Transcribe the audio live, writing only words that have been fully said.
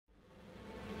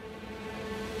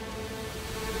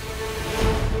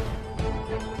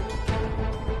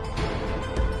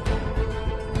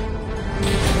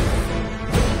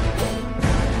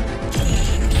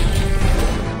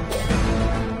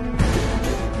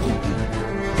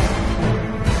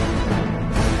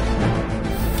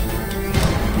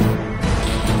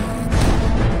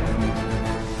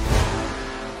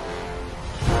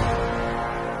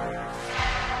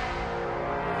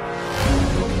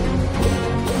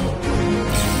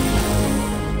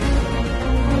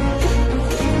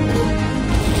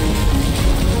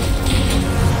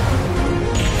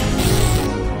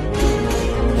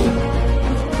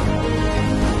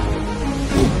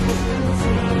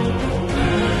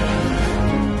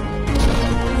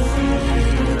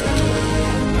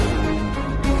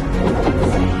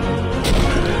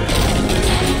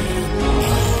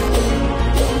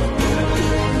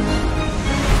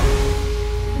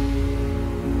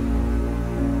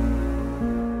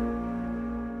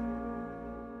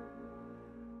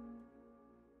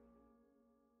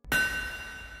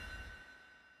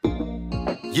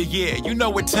Yeah, you know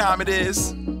what time it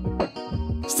is.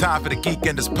 It's time for the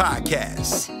Geekenders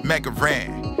podcast.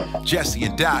 MegaRan, Jesse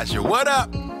and Dodger, what up?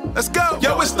 Let's go.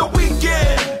 Yo, it's the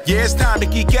weekend. Yeah, it's time to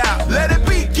geek out. Let it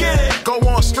begin. Go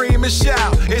on, stream and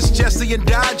shout. It's Jesse and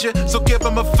Dodger, so give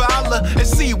them a follow and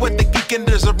see what the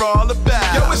Geekenders are all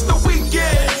about. Yo, it's the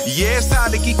weekend. Yeah, it's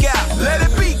time to geek out. Let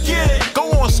it begin.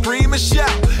 Go on, stream and shout.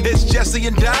 It's Jesse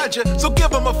and Dodger, so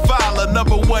give them a follow.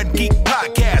 #1 geek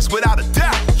podcast, without a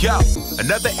doubt. Yo,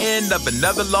 another end of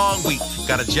another long week.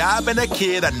 Got a job and a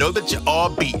kid, I know that you all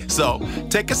beat. So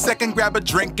take a second, grab a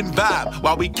drink and vibe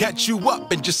while we catch you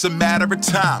up in just a matter of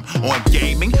time. On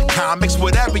gaming, comics,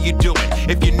 whatever you're doing.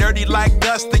 If you're nerdy like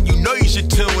us, then you know you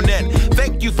should tune in.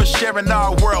 Thank you for sharing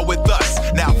our world with us.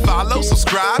 Now follow,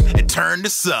 subscribe, and turn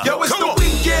this up. Yo, it's the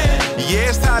weekend. Yeah,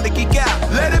 it's time to geek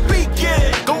out. Let it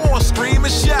begin. Go on, stream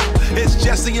and shout. It's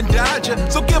Jesse and Dodger,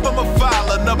 so give them a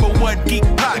follow. #1 geek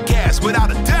podcast, without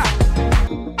a doubt.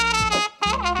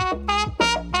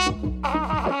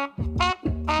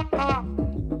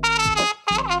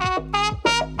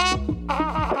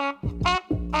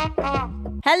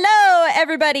 Hello,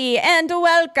 everybody, and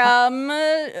welcome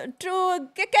to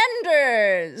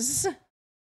Geekenders.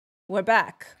 We're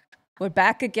back. We're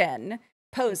back again.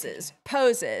 Poses.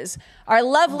 Our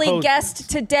lovely guest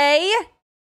today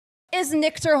is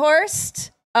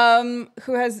NICterHorst,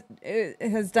 who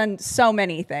has done so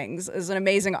many things. Is an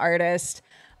amazing artist.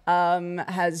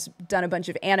 Has done a bunch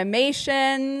of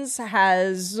animations,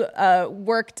 has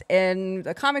worked in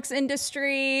the comics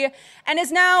industry, and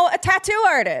is now a tattoo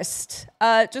artist.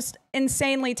 Just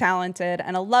insanely talented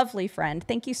and a lovely friend.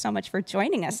 Thank you so much for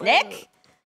joining us, Nick.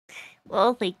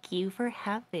 Well, thank you for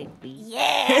having me.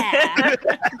 Yeah.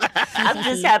 I'm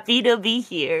just happy to be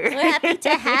here. We're happy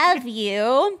to have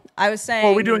you. I was saying...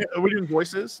 Oh, are we doing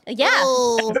voices? Yeah.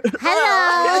 Oh,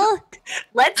 hello.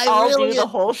 Let's all do the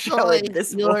whole show in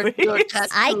this voice.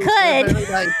 I could.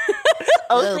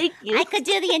 Oh, thank you. I could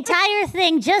do the entire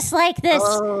thing just like this,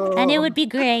 and it would be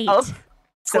great. Oh,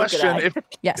 so Question,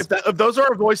 Yes. if those are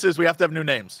our voices, we have to have new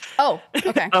names. Oh,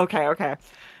 okay. Okay.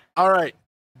 All right.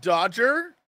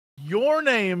 Dodger, your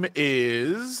name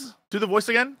is... Do the voice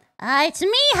again. It's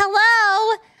me,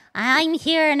 hello! I'm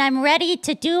here and I'm ready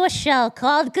to do a show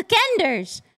called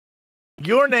Geekenders.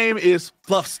 Your name is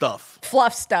Fluff Stuff.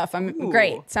 Fluff Stuff.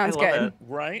 Great. Sounds good. It.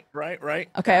 Right.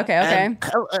 Okay. And,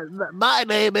 my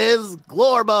name is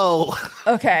Glorbo.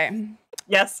 Okay.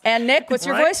 Yes. And Nick, what's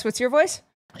your voice? What's your voice?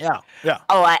 Yeah.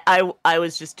 Oh, I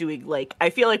was just doing I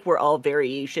feel like we're all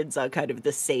variations on kind of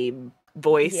the same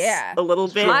voice a little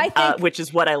bit, I think, which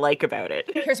is what I like about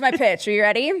it. Here's my pitch. Are you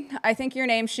ready? I think your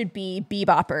name should be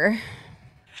Bebopper.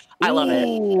 I love it.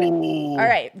 All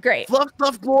right, great. Fluff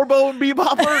Stuff, Glorbo, and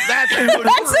Bebopper.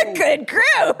 That's a good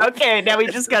group. Okay, now we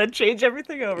just got to change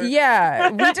everything over. Yeah,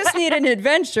 we just need an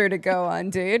adventure to go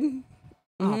on, dude.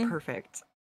 Oh, perfect.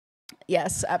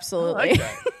 Yes, absolutely. I like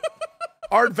that.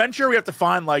 Our adventure, we have to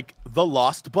find the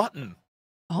lost button.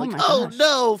 Oh my Oh gosh.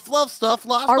 no, Fluff Stuff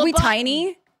lost. Are we button.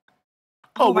 tiny?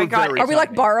 Oh my god. Are we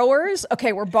like borrowers?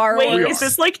 Okay, we're borrowers. Wait, is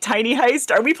this like Tiny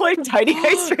Heist? Are we playing Tiny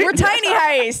Heist right We're now? Tiny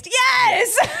Heist.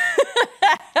 Yes.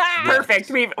 Perfect.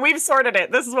 We've sorted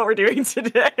it. This is what we're doing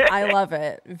today. I love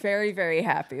it. Very, very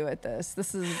happy with this.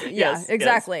 This is Yes,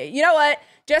 exactly. You know what?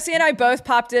 Jesse and I both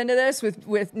popped into this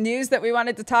with news that we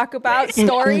wanted to talk about,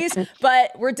 stories,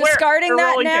 but we're discarding we're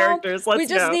that rolling now. characters. Let's We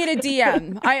just go. need a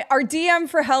DM. Our DM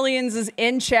for Hellions is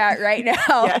in chat right now.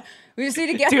 Yeah. We just need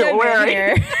to get Dude, them where in are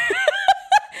you? here.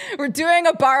 We're doing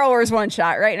a borrowers one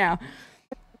shot right now.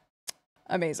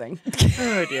 Amazing.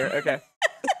 Oh dear. Okay.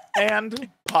 And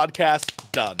podcast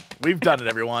done. We've done it,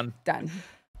 everyone. Done.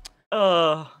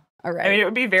 All right. I mean, it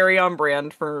would be very on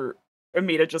brand for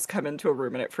me to just come into a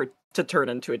room and to turn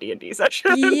into a D&D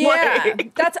session. Yeah,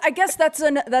 I guess that's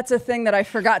a thing that I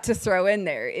forgot to throw in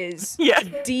there is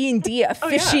D&D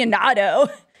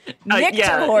aficionado.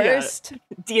 NICterHorst.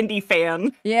 D&D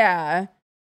fan. Yeah.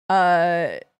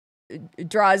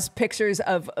 Draws pictures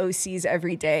of OCs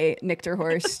every day,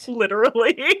 NICterHorst.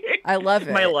 Literally. I love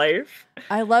it. My life.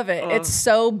 I love it. It's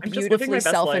so I'm just living beautifully my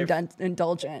best life.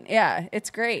 self-indulgent. Yeah, it's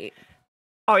great.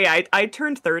 Oh yeah, I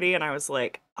turned 30 and I was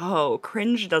like, oh,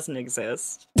 cringe doesn't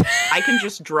exist. I can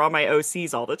just draw my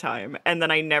OCs all the time. And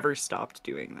then I never stopped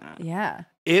doing that. Yeah.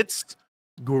 It's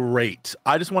great.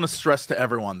 I just want to stress to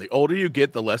everyone, the older you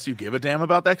get, the less you give a damn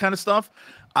about that kind of stuff.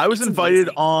 I was invited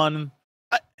on...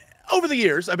 Over the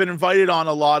years, I've been invited on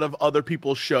a lot of other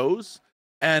people's shows,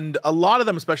 and a lot of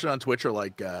them, especially on Twitch, are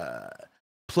like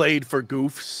played for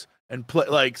goofs, and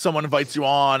like someone invites you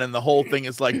on, and the whole thing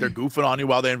is like they're goofing on you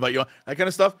while they invite you on, that kind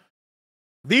of stuff.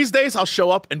 These days, I'll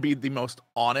show up and be the most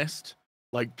honest,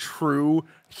 like true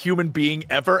human being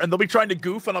ever, and they'll be trying to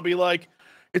goof, and I'll be like,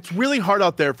 it's really hard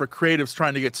out there for creatives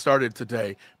trying to get started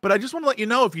today. But I just want to let you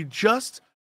know, if you just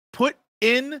put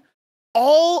in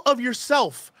all of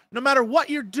yourself, no matter what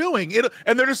you're doing,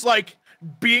 and they're just like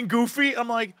being goofy. I'm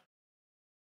like,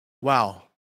 wow.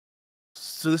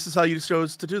 So this is how you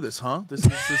chose to do this, huh? This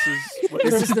is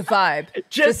This is the vibe.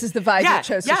 This is the vibe you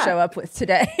chose to show up with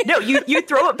today. No, you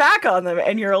throw it back on them,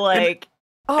 and you're like,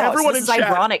 oh, everyone so this in is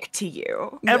chat, ironic to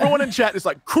you. Everyone in chat is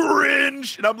like,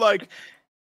 cringe, and I'm like,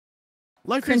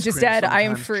 life Cringe is dead. I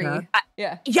am free.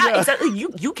 Yeah, exactly.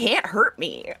 You can't hurt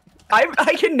me.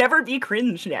 I can never be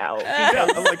cringe now. Yeah,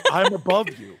 I'm like, I'm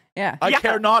above you. Yeah. I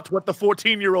care not what the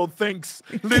 14-year-old thinks.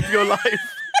 Live your life.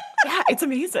 Yeah, it's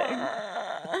amazing.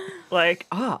 Like,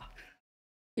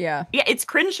 Yeah. Yeah, it's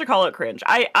cringe to call it cringe.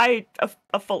 I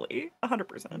fully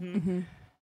 100%.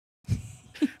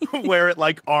 Wear it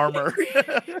like armor.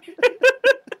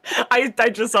 I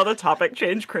just saw the topic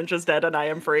change. Cringe is dead and I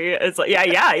am free. It's like, yeah.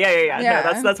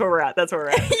 No, that's where we're at. That's where we're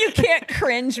at. You can't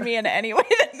cringe me in any way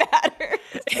that matters.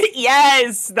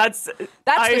 Yes, that's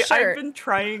the shirt.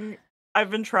 I've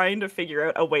been trying to figure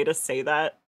out a way to say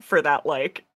that for that,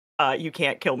 like, you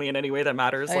can't kill me in any way that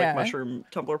matters, like mushroom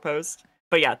Tumblr post.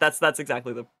 But yeah, that's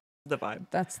exactly the vibe.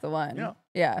 That's the one.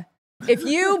 Yeah. If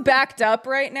you backed up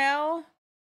right now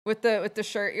with the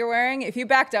shirt you're wearing, if you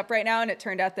backed up right now and it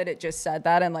turned out that it just said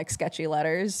that in like sketchy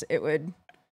letters, it would.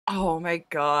 Oh my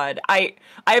god. I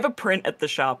have a print at the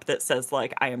shop that says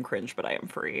like, I am cringe, but I am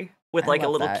free, with like a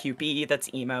little cupie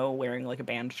that's emo wearing like a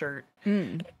band shirt.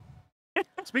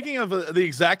 Speaking of the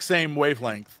exact same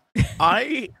wavelength,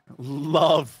 I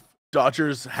love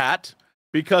Dodger's hat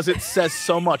because it says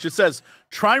so much. It says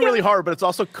trying really hard, but it's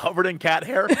also covered in cat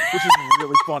hair, which is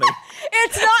really funny.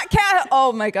 It's not cat.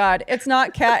 Oh my god, it's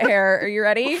not cat hair. Are you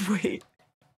ready? Wait.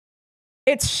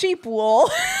 It's sheep wool.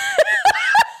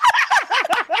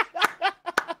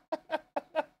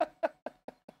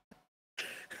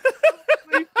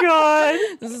 God,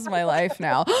 this is my life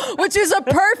now, which is a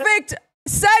perfect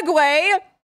segue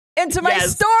into my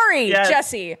story. Yes.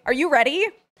 Jesse, are you ready?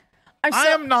 I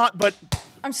am not, but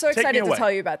I'm so excited to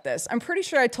tell you about this. I'm pretty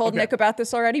sure I told Nick about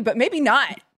this already, but maybe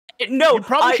not. No, you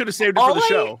probably should have saved it for the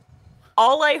show.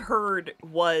 All I heard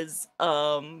was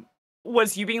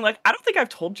you being like, I don't think I've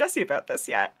told Jesse about this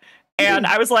yet. And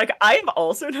I was like, I've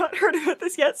also not heard about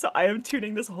this yet, so I am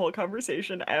tuning this whole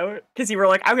conversation out. Because you were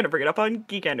like, I'm going to bring it up on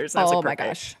Geekenders. And I was like, my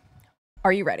gosh.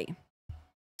 Are you ready?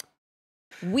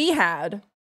 We had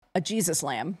a Jesus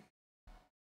lamb.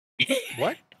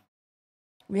 What?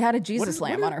 We had a Jesus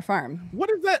lamb on our farm. What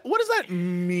is that? What does that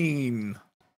mean?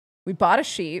 We bought a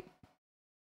sheep,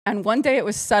 and one day it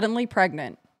was suddenly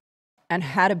pregnant and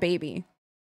had a baby.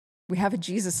 We have a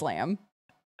Jesus lamb.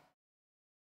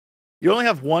 You only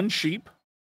have one sheep?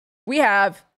 We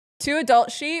have 2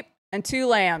 adult sheep and 2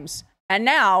 lambs, and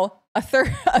now a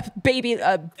third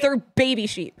baby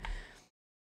sheep.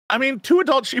 I mean, 2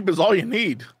 adult sheep is all you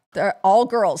need. They're all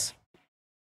girls.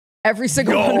 Every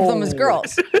single one of them is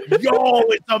girls.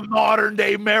 It's a modern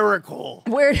day miracle.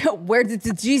 Where did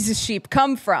the Jesus sheep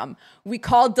come from? We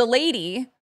called the lady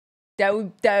that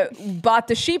we bought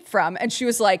the sheep from, and she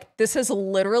was like, this has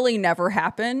literally never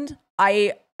happened.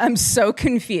 I am so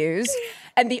confused.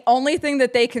 And the only thing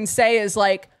that they can say is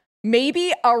like,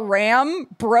 maybe a ram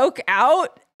broke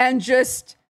out and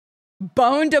just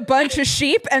boned a bunch of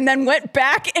sheep and then went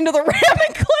back into the ram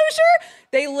enclosure.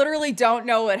 They literally don't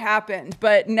know what happened,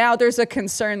 but now there's a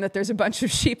concern that there's a bunch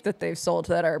of sheep that they've sold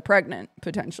that are pregnant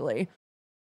potentially.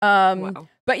 Wow.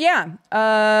 But yeah,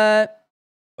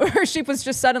 her sheep was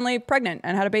just suddenly pregnant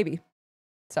and had a baby.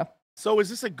 So is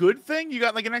this a good thing? You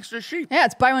got like an extra sheep? Yeah,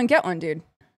 it's buy one get one, dude.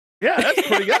 Yeah,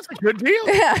 that's a good deal.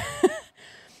 Yeah.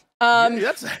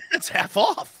 That's half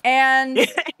off. And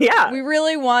yeah, we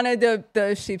really wanted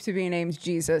the sheep to be named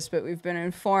Jesus, but we've been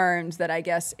informed that I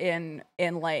guess in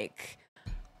like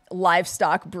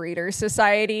livestock breeder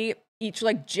society, each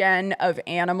like gen of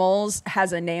animals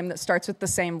has a name that starts with the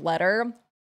same letter.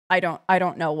 I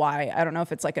don't know why. I don't know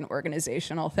if it's like an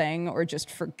organizational thing or just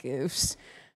for goofs.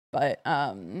 But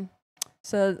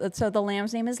so the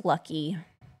lamb's name is Lucky.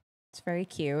 It's very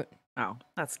cute. Oh,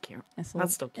 that's cute.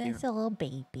 That's still cute. It's a little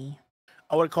baby.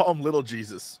 I would call him Little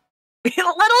Jesus.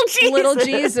 Little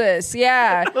Jesus,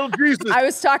 yeah. Little Jesus. I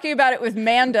was talking about it with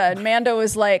Manda, and Manda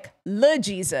was like, Le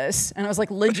Jesus. And I was like,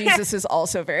 Le Jesus is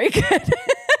also very good.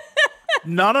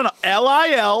 No.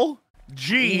 LILGZUS.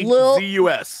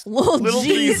 Little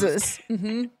Jesus.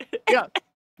 Mm-hmm. Yeah.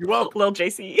 You're welcome. Lil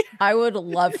JC. I would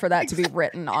love for that to be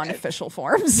written on official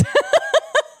forms.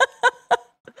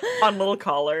 On little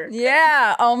collar.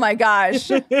 Yeah. Oh my gosh.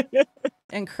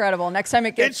 Incredible. Next time it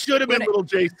It gets should have been little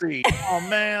JC. Oh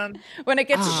man. when it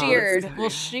gets sheared, that's we'll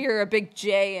shear a big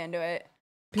J into it.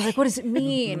 Be like, what does it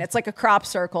mean? It's like a crop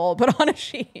circle, but on a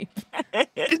sheep.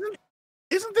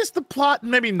 Isn't this the plot?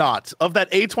 Maybe not, of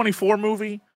that A24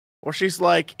 movie where she's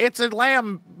like, it's a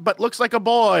lamb but looks like a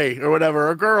boy or whatever,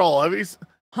 a girl. I mean,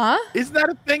 Huh? isn't that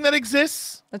a thing that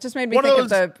exists? That just made me One of think of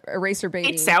the Eraser Baby.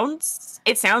 It sounds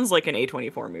like an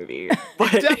A24 movie,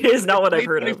 but it is not what I've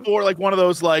heard of. A24, like one of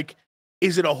those, like,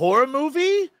 is it a horror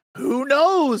movie? Who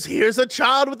knows? Here's a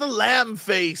child with a lamb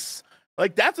face.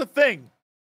 Like, that's a thing.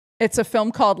 It's a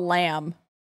film called Lamb.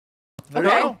 There you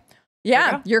Okay. go.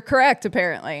 Yeah, you're correct,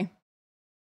 apparently.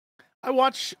 I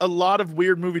watch a lot of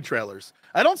weird movie trailers.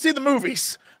 I don't see the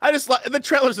movies. I just like the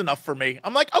trailer's enough for me.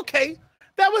 I'm like, okay,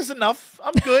 that was enough.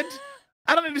 I'm good.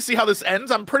 I don't need to see how this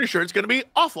ends. I'm pretty sure it's going to be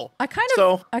awful. I kind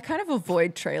of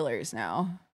avoid trailers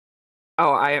now.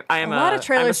 Oh, I am A lot of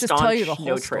trailers I'm a just tell you the staunch whole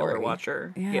no trailer story.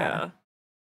 watcher. Yeah. Yeah.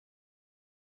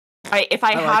 If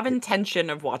I like have it. intention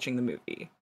of watching the movie,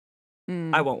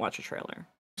 Mm. I won't watch a trailer.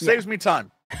 Saves me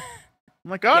time. I'm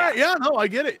like, all right, yeah, no, I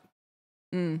get it.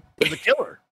 Mm. It's a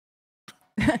killer.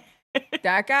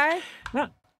 That guy? Yeah.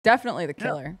 Definitely the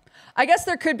killer. I guess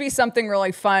there could be something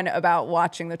really fun about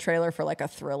watching the trailer for like a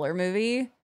thriller movie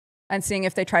and seeing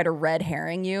if they try to red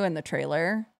herring you in the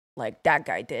trailer. Like, that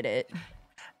guy did it.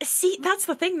 See, that's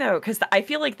the thing though, because I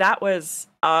feel like that was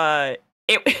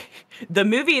it. The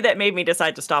movie that made me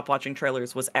decide to stop watching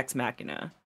trailers was Ex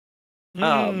Machina.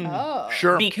 Oh.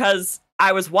 Sure. Because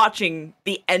I was watching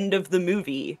the end of the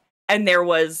movie and there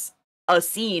was a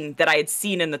scene that I had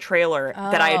seen in the trailer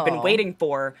that I had been Oh. waiting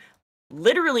for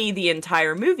literally the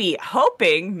entire movie,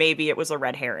 hoping maybe it was a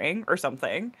red herring or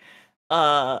something.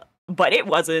 But it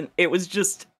wasn't. It was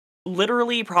just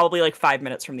literally probably like 5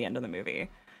 minutes from the end of the movie.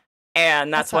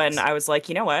 And that's when sucks. I was like,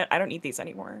 you know what? I don't need these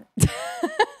anymore.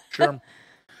 Sure.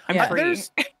 I'm Yeah. free.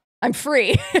 I'm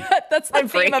free. That's the I'm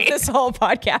theme of free. this whole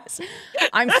podcast.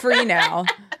 I'm free now.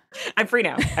 I'm free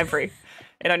now. I'm free.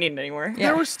 I don't need it anymore. Yeah.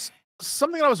 There was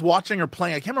something I was watching or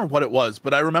playing. I can't remember what it was,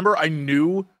 but I remember I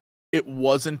knew it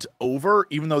wasn't over,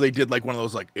 even though they did like one of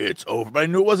those, like, it's over. But I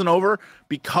knew it wasn't over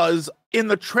because in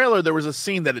the trailer, there was a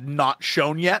scene that had not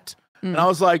shown yet. And I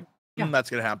was like, that's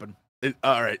going to happen.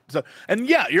 All right. So, and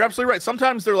yeah, you're absolutely right.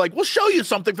 Sometimes they're like, we'll show you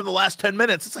something for the last 10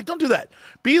 minutes. It's like, don't do that.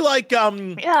 Be like,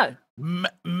 Yeah.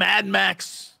 Mad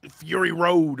Max Fury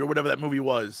Road or whatever that movie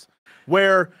was,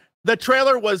 where the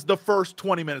trailer was the first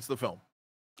 20 minutes of the film.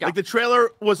 Yeah. Like the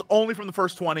trailer was only from the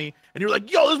first 20 and you're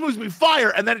like, yo, this movie's gonna be fire.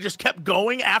 And then it just kept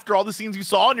going after all the scenes you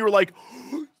saw and you were like,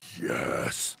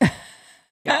 yes.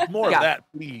 Yeah. More Yeah. of that,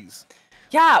 please.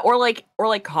 Yeah, or like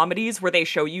comedies where they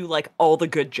show you like all the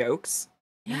good jokes.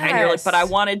 And you're like, but I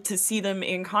wanted to see them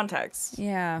in context.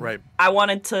 Yeah. Right. I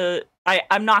wanted to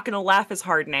I'm not going to laugh as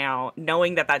hard now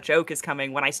knowing that joke is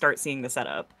coming when I start seeing the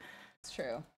setup. It's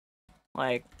true.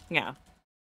 Like, yeah.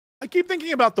 I keep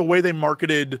thinking about the way they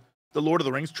marketed the Lord of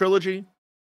the Rings trilogy,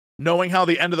 knowing how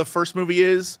the end of the first movie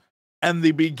is and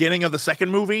the beginning of the second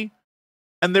movie.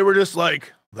 And they were just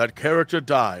like, that character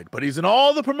died, but he's in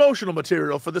all the promotional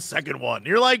material for the second one.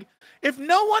 You're like, if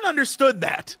no one understood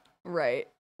that, Right.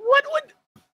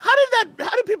 how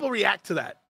did people react to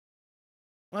that?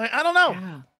 Like, I don't know.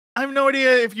 Yeah. I have no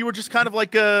idea if you were just kind of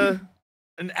like an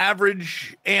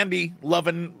average Andy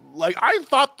loving, like, I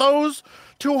thought those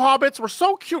two hobbits were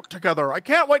so cute together. I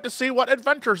can't wait to see what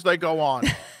adventures they go on.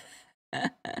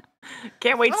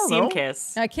 Can't wait I to don't see him know.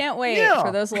 kiss. I can't wait Yeah.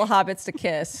 for those little hobbits to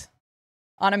kiss.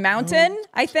 On a mountain,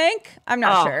 I think? I'm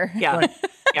not sure. Yeah.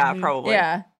 Yeah, probably.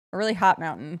 Yeah. A really hot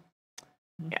mountain.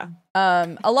 Yeah.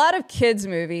 A lot of kids'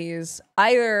 movies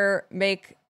either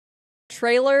make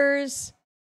trailers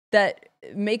that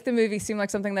make the movie seem like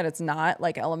something that it's not,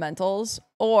 like Elementals,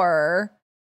 or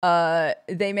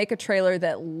they make a trailer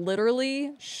that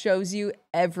literally shows you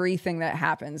everything that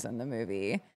happens in the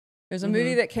movie. There's a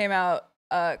movie that came out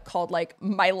called like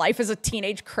My Life as a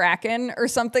Teenage Kraken or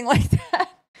something like that.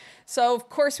 So of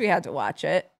course we had to watch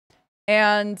it.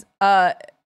 And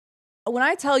when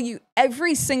I tell you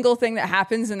every single thing that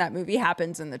happens in that movie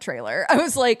happens in the trailer, I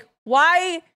was like,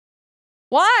 why?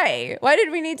 Why did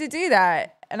we need to do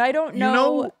that? And I don't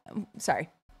know. Sorry.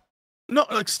 No,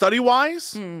 like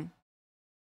study-wise,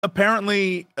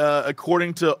 apparently,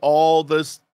 according to all the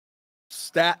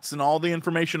stats and all the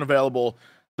information available,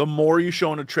 the more you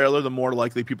show in a trailer, the more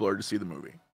likely people are to see the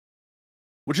movie.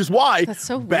 Which is why That's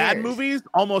so bad weird. movies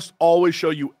almost always show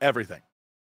you everything.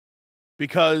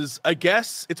 Because I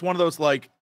guess it's one of those like,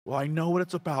 well, I know what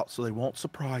it's about, so they won't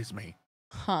surprise me.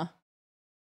 Huh.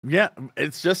 Yeah,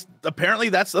 it's just apparently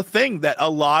that's the thing that a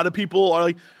lot of people are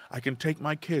like, I can take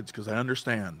my kids because I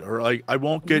understand, or like I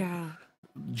won't get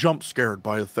jump scared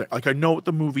by a thing. Like I know what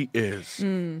the movie is,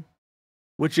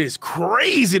 which is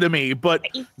crazy to me. But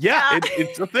yeah,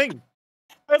 it's a thing.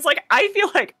 I was like, I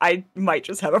feel like I might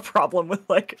just have a problem with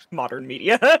like modern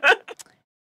media.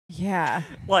 Yeah.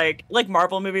 Like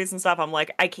Marvel movies and stuff. I'm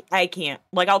like, I can't.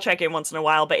 Like, I'll check in once in a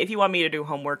while, but if you want me to do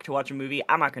homework to watch a movie,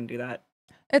 I'm not gonna do that.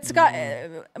 It's got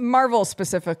Marvel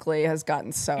specifically has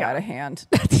gotten so out of hand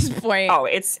at this point. Oh,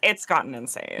 it's gotten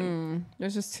insane.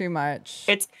 There's just too much.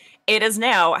 It is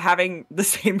now having the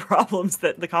same problems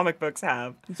that the comic books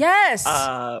have. Yes.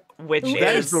 Which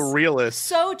that is the realist.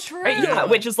 So true. Yeah,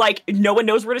 which is like no one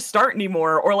knows where to start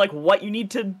anymore, or like what you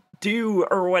need to do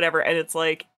or whatever. And it's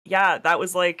like, yeah, that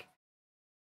was like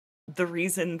the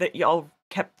reason that y'all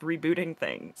kept rebooting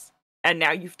things, and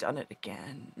now you've done it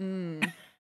again.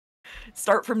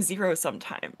 Start from zero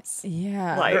sometimes.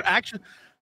 Yeah. Like, They're actually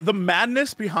the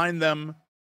madness behind them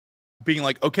being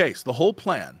like, okay, so the whole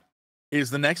plan is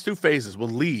the next 2 phases will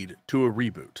lead to a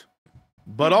reboot.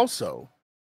 But also,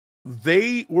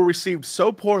 they were received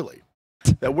so poorly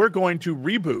that we're going to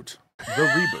reboot the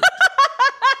reboot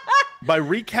by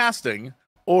recasting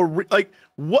or like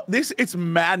what this it's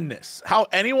madness. How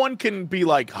anyone can be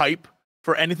like hype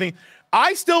for anything.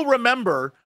 I still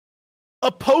remember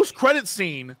a post-credit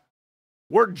scene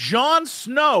where Jon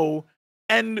Snow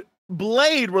and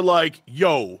Blade were like,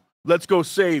 yo, let's go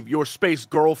save your space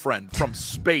girlfriend from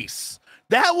space.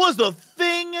 That was the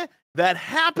thing that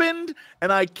happened,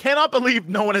 and I cannot believe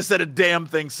no one has said a damn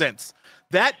thing since.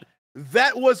 That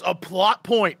was a plot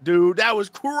point, dude. That was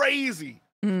crazy.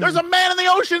 There's a man in the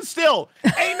ocean still.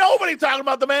 Ain't nobody talking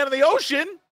about the man in the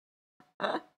ocean.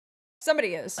 Somebody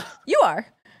is. You are.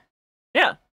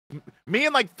 yeah. Me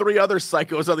and like 3 other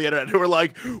psychos on the internet who are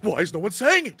like, why is no one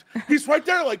saying it? He's right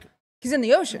there. Like, He's in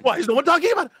the ocean. why is no one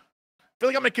talking about it? I feel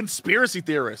like I'm a conspiracy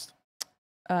theorist.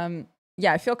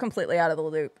 Yeah, I feel completely out of the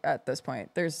loop at this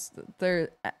point. There's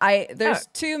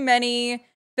too many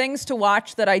things to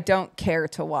watch that I don't care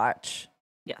to watch.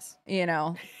 Yes. You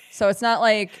know? So it's not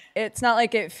like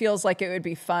it feels like it would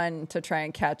be fun to try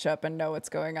and catch up and know what's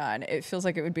going on. It feels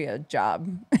like it would be a job,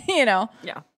 you know?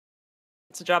 Yeah.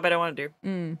 It's a job I don't want to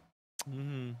do.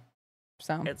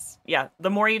 So It's the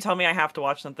more you tell me I have to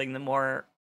watch something, the more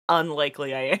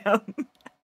unlikely I am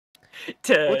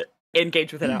to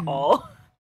engage with it at all.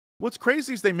 What's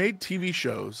crazy is they made TV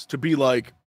shows to be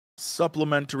like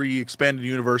supplementary expanded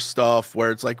universe stuff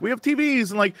where it's like we have TVs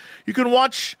and like you can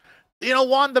watch,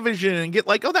 WandaVision and get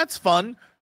like, oh, that's fun.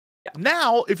 Yeah.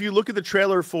 Now, if you look at the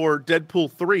trailer for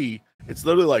Deadpool 3, it's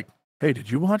literally like, hey, did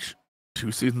you watch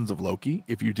 2 seasons of Loki?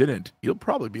 If you didn't, you'll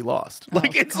probably be lost.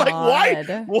 Like, it's God.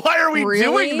 like, why are we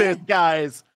doing this,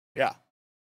 guys? Yeah.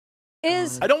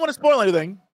 I don't want to spoil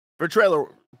anything for trailer.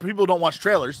 People don't watch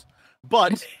trailers,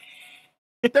 but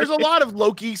there's a lot of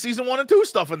Loki season 1 and 2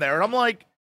 stuff in there. And I'm like,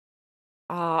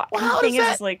 the thing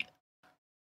is, like,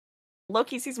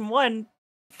 Loki season 1,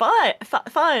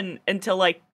 fun until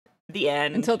like the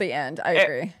end. Until the end, I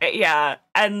agree. Yeah.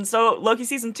 And so Loki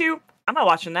season 2, I'm not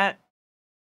watching that.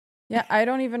 Yeah, I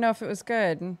don't even know if it was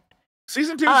good.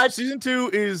 Season 2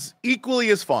 is equally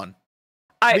as fun.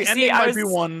 The ending might be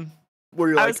one where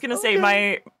you're like, I was gonna say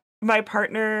my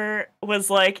partner was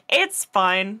like, it's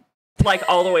fine, like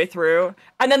all the way through.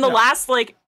 And then the last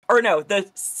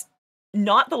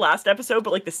not the last episode,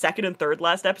 but like the second and third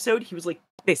last episode, he was like,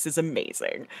 this is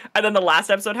amazing. And then the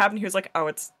last episode happened, he was like, oh,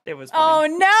 it was fine. Oh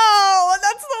no,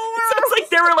 that's the worst. So it's like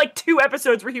there were like 2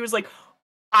 episodes where he was like,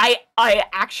 I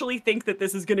actually think that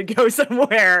this is gonna go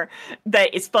somewhere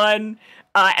that is fun.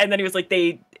 And then he was like,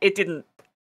 it didn't.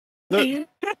 The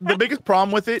biggest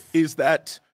problem with it is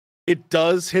that it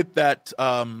does hit that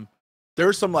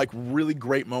there's some like really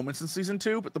great moments in season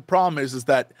 2, but the problem is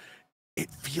that it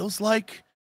feels like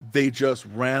they just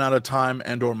ran out of time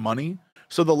and or money.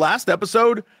 So the last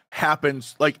episode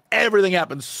happens, like everything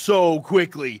happens so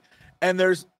quickly, and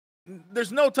there's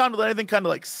no time to let anything kind of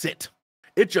like sit.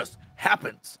 It just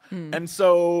happens. And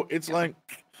so it's like,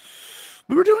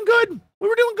 we were doing good,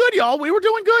 y'all. We were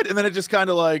doing good. And then it just kind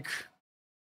of like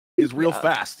is real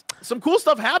fast. Some cool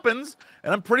stuff happens,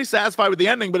 and I'm pretty satisfied with the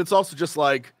ending, but it's also just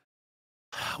like,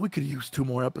 we could use 2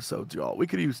 more episodes, y'all. We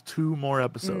could use 2 more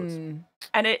episodes.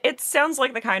 And it sounds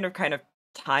like the kind of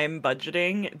time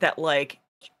budgeting that like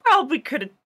you probably could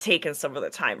have taken some of the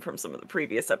time from some of the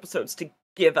previous episodes to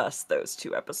give us those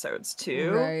 2 episodes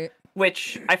too. Right.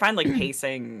 Which I find like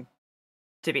pacing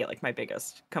to be like my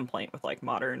biggest complaint with like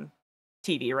modern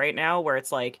TV right now, where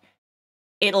it's like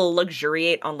it'll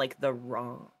luxuriate on like the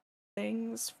wrong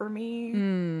things for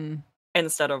me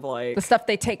instead of like the stuff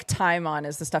they take time on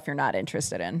is the stuff you're not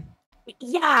interested in.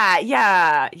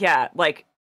 Yeah. Like,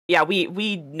 yeah, we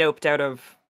noped out of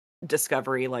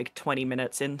Discovery like 20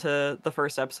 minutes into the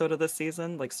first episode of this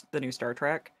season, like the new Star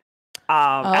Trek.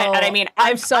 And I mean,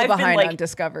 I'm so I've behind been, like, on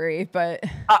Discovery, but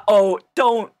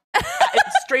don't.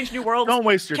 Strange New Worlds. Don't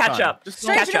waste your catch time. up. Just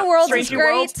Strange catch New up. Worlds Strange is New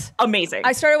great. Worlds, amazing.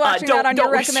 I started watching that on your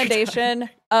don't waste your recommendation.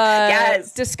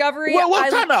 Yes. Discovery. Well,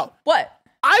 time out. What?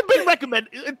 I've been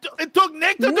recommending. It took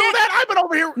Nick to do that. I've been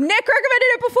over here. Nick recommended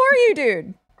it before you,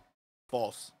 dude.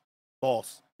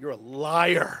 False. You're a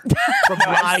liar. From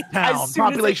my town. As soon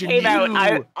Population as it came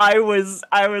out, I was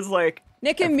like,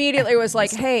 Nick immediately was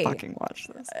like, "Hey, fucking watch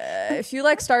this." if you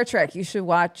like Star Trek, you should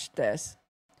watch this."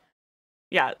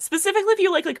 Yeah, specifically if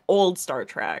you like old Star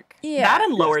Trek. Yeah. That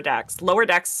and Lower Decks. Lower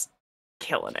Decks,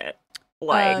 killing it.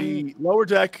 Like The Lower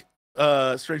Deck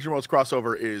Stranger Worlds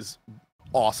crossover is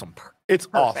awesome. It's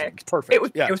awesome. It's perfect. It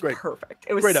was great. perfect.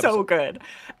 It was Great so episode. good.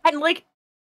 And like,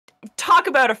 talk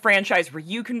about a franchise where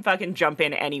you can fucking jump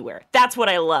in anywhere. That's what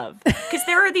I love. Because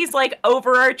there are these like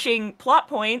overarching plot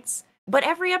points, but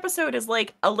every episode is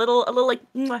like a little like,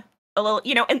 mwah, a little,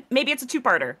 you know, and maybe it's a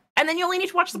two-parter. And then you only need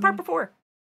to watch the part before.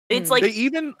 It's like They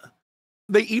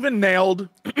even nailed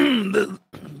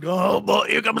oh boy,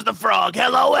 here comes the frog.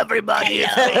 Hello everybody.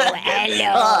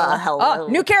 Oh,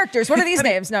 new characters. What are these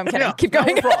names? No, I'm kidding. Yeah, Keep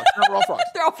going. Now we're all frogs.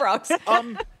 They're all frogs.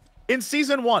 In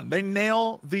season 1, they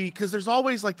nail because there's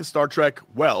always like the Star Trek,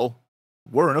 well,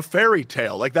 we're in a fairy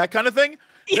tale, like that kind of thing.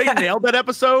 They nailed that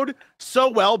episode so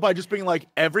well by just being like,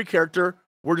 every character,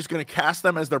 we're just going to cast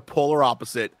them as their polar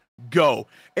opposite. Go.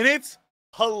 And it's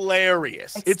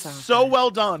hilarious. It's so well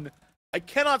done. I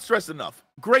cannot stress enough.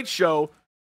 Great show.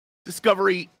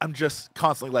 Discovery, I'm just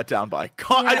constantly let down by.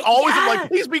 I always am like,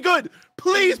 please be good.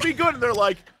 Please be good. And they're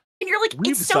like, and you're like,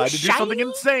 we've it's so decided to do something shiny.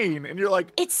 insane. And you're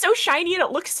like, It's so shiny and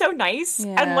it looks so nice.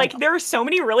 Yeah. And like there are so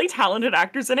many really talented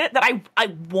actors in it that I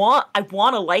want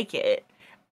to like it.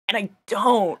 And I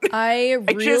don't. I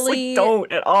I just really don't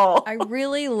at all. I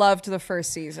really loved the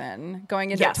first season.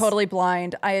 Going into it Yes. totally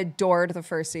blind, I adored the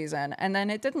first season. And then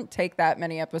it didn't take that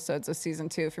many episodes of season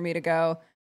 2 for me to go,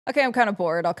 okay, I'm kind of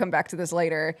bored. I'll come back to this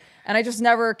later. And I just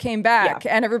never came back.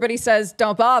 And everybody says,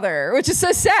 don't bother, which is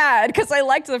so sad because I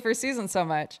liked the first season so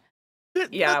much.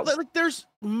 like there's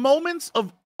moments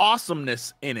of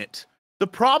awesomeness in it. The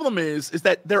problem is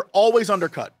that they're always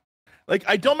undercut. Like,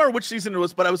 I don't remember which season it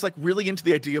was, but I was like really into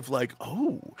the idea of like,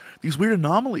 oh, these weird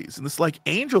anomalies and this like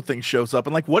angel thing shows up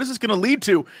and like, what is this going to lead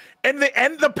to? And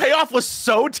the payoff was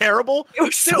so terrible. It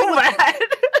was so bad.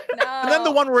 And then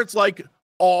the one where it's like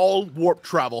all warp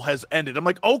travel has ended. I'm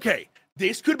like, okay,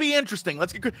 this could be interesting.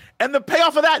 Let's get good. And the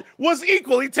payoff of that was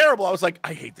equally terrible. I was like,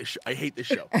 I hate this show. I hate this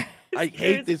show. I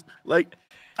hate this. Like,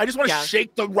 I just want to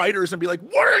shake the writers and be like,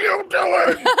 what are you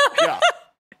doing? Yeah.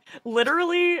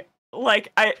 Literally,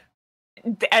 like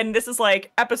and this is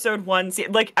like episode 1.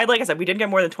 Like I said, we didn't get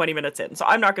more than 20 minutes in, so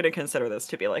I'm not going to consider this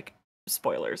to be like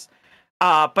spoilers.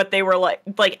 But they were like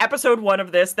episode 1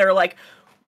 of this, they're like,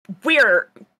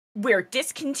 we're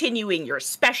discontinuing your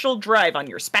special drive on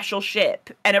your special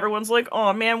ship, and everyone's like,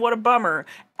 oh man, what a bummer.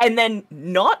 And then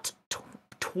not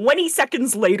 20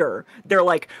 seconds later, they're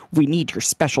like, we need your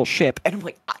special ship, and I'm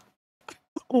like,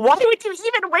 why would you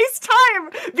even waste time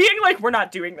being like, we're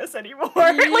not doing this anymore?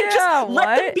 Like, just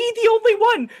let them be the only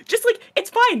one. Just like, it's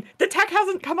fine. The tech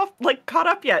hasn't caught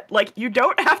up yet. Like, you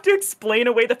don't have to explain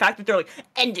away the fact that they're like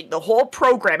ending the whole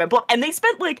program and blah. And they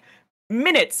spent like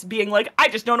minutes being like, I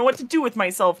just don't know what to do with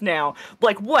myself now.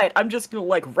 Like, what? I'm just gonna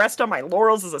like rest on my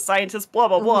laurels as a scientist, blah,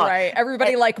 blah, blah. Right.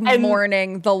 Everybody and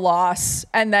mourning the loss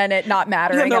and then it not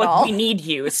mattering at all. We need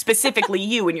you, specifically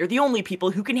you, and you're the only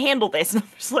people who can handle this. And I'm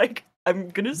just like, I'm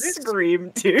gonna scream,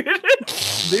 dude.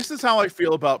 This is how I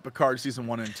feel about Picard season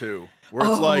 1 and 2, where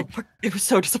it's like, it was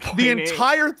so disappointing. The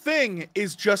entire thing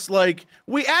is just like,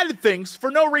 we added things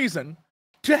for no reason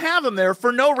to have them there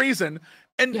for no reason.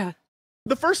 And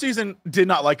the first season did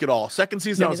not like it all. Second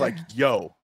season, I was like,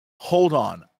 yo, hold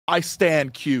on. I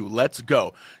stand Q. Let's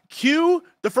go. Q,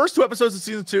 the first 2 episodes of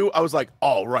season 2, I was like,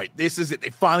 all right, this is it.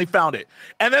 They finally found it.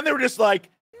 And then they were just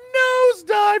like,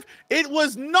 nosedive. It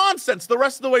was nonsense the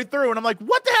rest of the way through. And I'm like,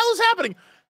 what the hell is happening?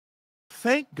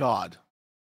 Thank God.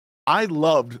 I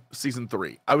loved season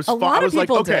 3. I was a lot of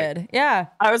people like, okay. did. Yeah.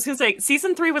 I was gonna say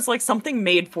season 3 was like something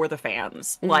made for the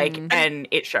fans. Like, and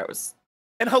it shows.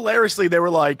 And hilariously, they were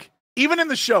like, even in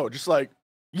the show, just like,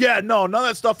 yeah, no, none of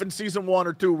that stuff in season 1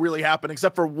 or 2 really happened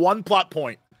except for one plot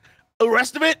point. The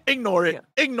rest of it, ignore it.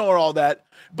 Yeah. Ignore all that.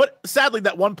 But sadly,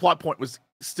 that one plot point was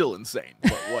still insane.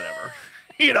 But whatever.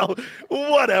 You know,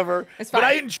 whatever. It's fine. But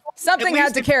I enjoyed, something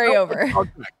had to carry over.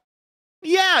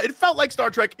 Yeah, it felt like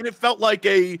Star Trek, and it felt like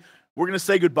we're going to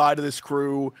say goodbye to this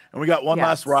crew, and we got one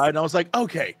last ride, and I was like,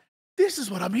 okay, this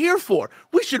is what I'm here for.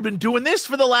 We should have been doing this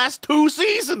for the last 2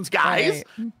 seasons, guys.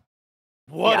 Right.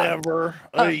 Whatever.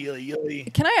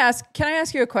 Can I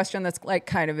ask you a question that's like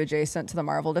kind of adjacent to the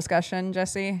Marvel discussion,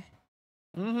 Jesse?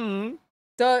 Mm-hmm.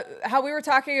 How we were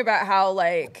talking about how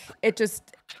like it just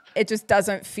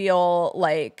doesn't feel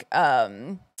like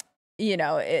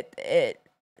it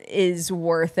is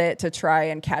worth it to try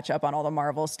and catch up on all the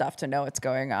Marvel stuff to know what's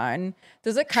going on.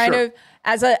 Does it kind of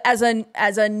as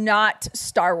a not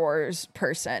Star Wars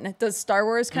person, does Star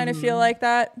Wars kind of feel like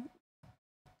that?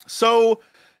 So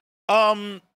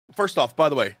first off, by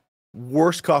the way,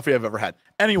 worst coffee I've ever had.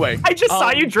 Anyway, I just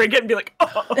saw you drink it and be like,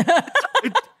 oh.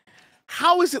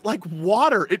 How is it like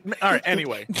water? All right,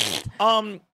 anyway.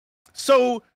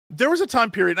 So there was a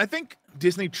time period, and I think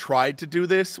Disney tried to do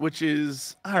this, which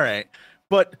is all right.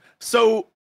 But so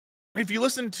if you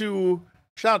listen to,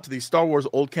 shout out to the Star Wars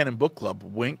Old Canon Book Club,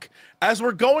 wink, as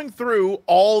we're going through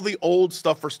all the old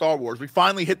stuff for Star Wars, we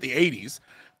finally hit the 80s.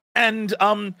 And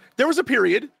there was a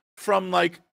period from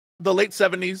like the late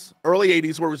 70s, early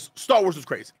 80s where Star Wars was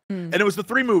crazy. And it was the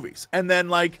 3 movies and then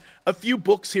like a few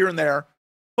books here and there.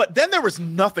 But then there was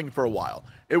nothing for a while.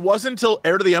 It wasn't until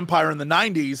Heir to the Empire in the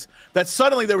 90s that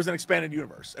suddenly there was an expanded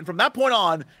universe. And from that point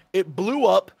on, it blew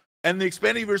up and the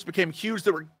expanded universe became huge.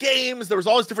 There were games, there was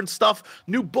all this different stuff,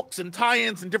 new books and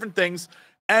tie-ins and different things.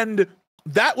 And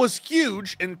that was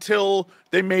huge until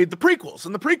they made the prequels.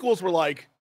 And the prequels were like,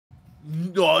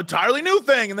 entirely new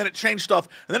thing. And then it changed stuff.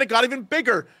 And then it got even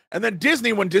bigger. And then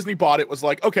Disney, when Disney bought it, was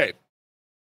like, okay,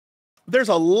 there's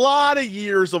a lot of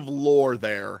years of lore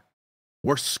there.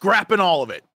 We're scrapping all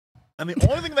of it. And the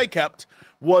only thing they kept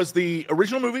was the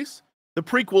original movies, the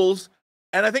prequels,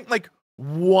 and I think like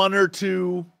 1 or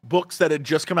 2 books that had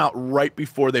just come out right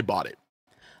before they bought it.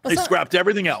 Well, they scrapped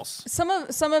everything else. Some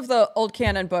of the old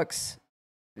canon books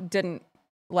didn't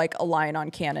like align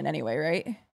on canon anyway,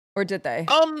 right? Or did they?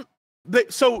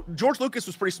 So George Lucas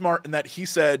was pretty smart in that he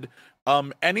said,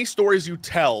 any stories you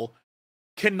tell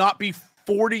cannot be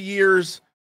 40 years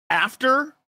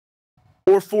after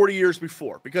or 40 years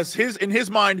before, because in his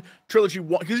mind, trilogy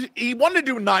 1, because he wanted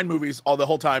to do 9 movies the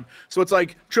whole time. So it's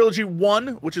like trilogy 1,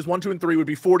 which is 1, 2, and 3 would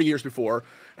be 40 years before.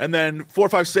 And then 4,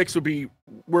 5, 6 would be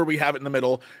where we have it in the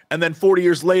middle. And then 40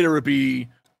 years later would be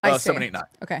 7, 8, 9.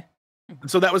 Okay. And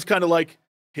so that was kind of like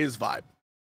his vibe.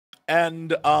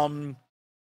 And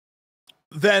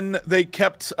then they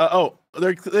kept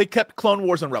they kept Clone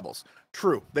Wars and Rebels.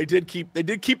 True. They did keep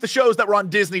the shows that were on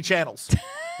Disney channels.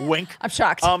 Wink. I'm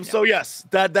shocked. So yes,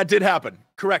 that did happen.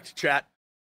 Correct, chat.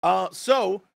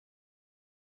 So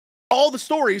all the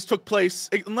stories took place,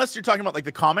 unless you're talking about like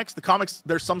the comics. The comics,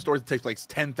 there's some stories that take place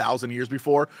 10,000 years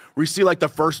before. We see like the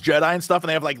first Jedi and stuff, and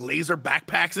they have like laser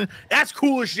backpacks, and that's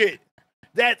cool as shit.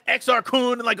 That Exar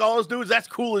Kun and like all those dudes, that's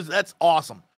cool that's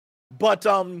awesome. But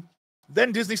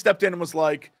then Disney stepped in and was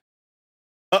like,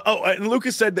 and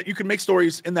Lucas said that you can make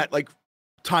stories in that like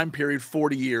time period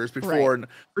 40 years before, right. And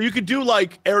so you could do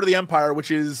like Heir to the Empire,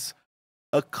 which is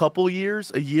a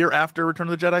year after Return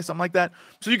of the Jedi, something like that.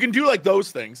 So you can do like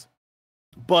those things,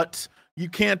 but you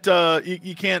can't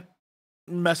you can't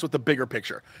mess with the bigger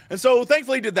picture. And so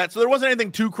thankfully he did that. So there wasn't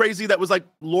anything too crazy that was like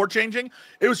lore changing.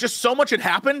 It was just so much had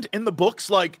happened in the books,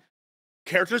 like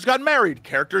characters got married,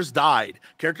 characters died,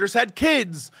 characters had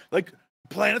kids, like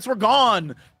planets were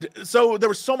gone. So there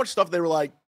was so much stuff they were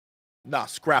like, nah,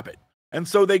 scrap it. And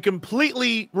so they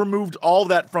completely removed all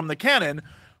that from the canon.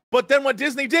 But then what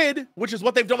Disney did, which is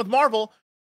what they've done with Marvel,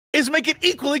 is make it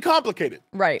equally complicated.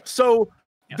 Right. So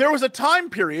there was a time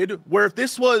period where if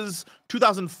this was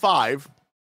 2005,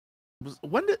 it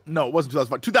wasn't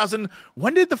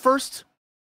 2005.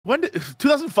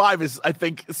 2005 is, I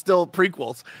think, still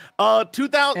prequels.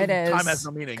 2000. It is. Time has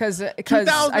no meaning. Because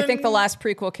I think the last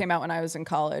prequel came out when I was in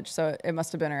college, so it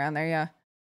must have been around there. Yeah.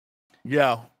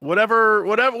 Yeah. Whatever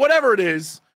it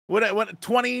is. When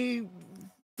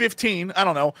 2015, I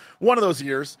don't know, one of those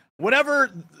years. Whenever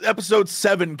episode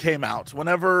 7 came out, I'll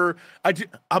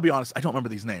be honest, I don't remember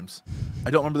these names.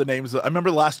 I don't remember the names. I remember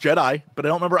The Last Jedi, but I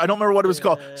don't remember what it was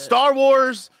called. Star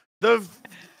Wars: The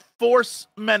Force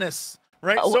Menace,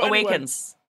 right? So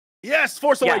Awakens. Anyway, yes,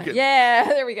 Force Awakens. Yeah,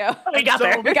 there we go. We got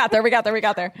there. We got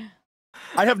there.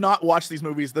 I have not watched these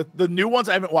movies. The new ones,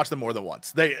 I haven't watched them more than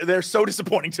once. They're so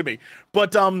disappointing to me.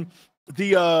 But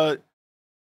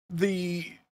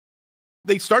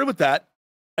they started with that,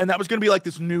 and that was going to be like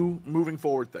this new moving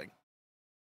forward thing.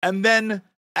 And then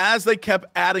as they kept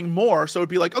adding more, so it'd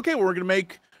be like, okay, well, we're going to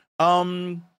make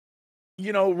Rogue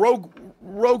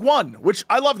One, which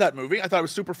I love that movie. I thought it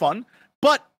was super fun.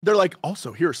 But they're like,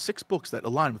 also, here are 6 books that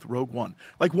align with Rogue One.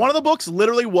 Like one of the books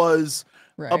literally was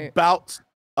about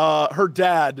her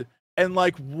dad and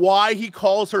like why he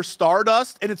calls her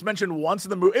Stardust, and it's mentioned once in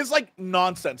the movie. It's like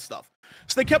nonsense stuff.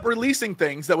 So they kept releasing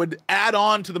things that would add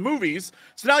on to the movies.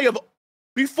 So now you have,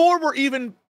 before we're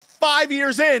even 5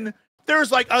 years in,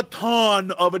 there's like a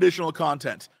ton of additional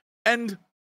content. And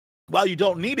while you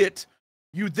don't need it,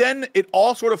 it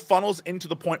all sort of funnels into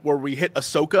the point where we hit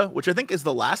Ahsoka, which I think is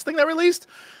the last thing they released.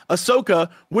 Ahsoka,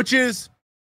 which is,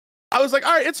 I was like,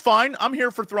 all right, it's fine. I'm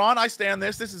here for Thrawn. I stand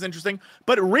this. This is interesting.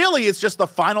 But really, it's just the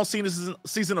final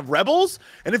season of Rebels.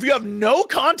 And if you have no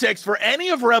context for any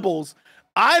of Rebels,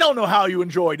 I don't know how you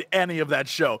enjoyed any of that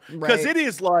show. Because it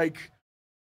is like,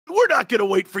 we're not going to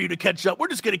wait for you to catch up. We're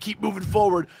just going to keep moving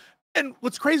forward. And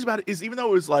what's crazy about it is even though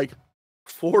it was like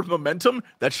forward momentum,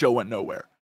 that show went nowhere.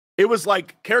 It was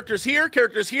like characters here,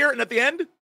 and at the end,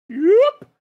 yep,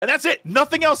 and that's it.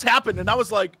 Nothing else happened. And I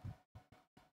was like,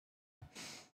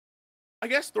 I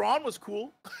guess Thrawn was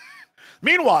cool.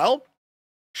 Meanwhile,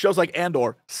 shows like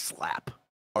Andor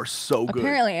are so good.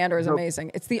 Apparently Andor is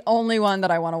amazing. It's the only one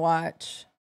that I want to watch.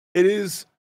 It is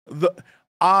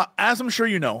as I'm sure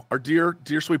you know, our dear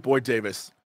sweet boy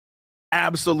Davis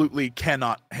absolutely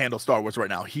cannot handle Star Wars right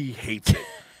now. He hates it.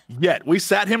 Yet we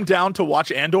sat him down to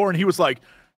watch Andor and he was like,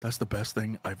 that's the best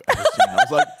thing I've ever seen. I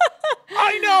was like,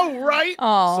 I know, right?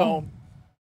 Oh. So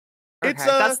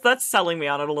it's that's selling me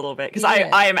on it a little bit because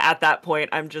I am at that point.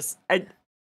 I'm just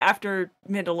after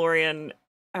Mandalorian,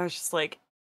 I was just like,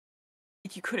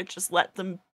 you could have just let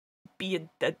them be a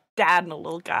dad and a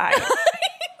little guy.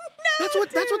 That's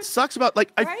what sucks about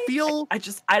like Right? I feel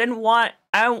I don't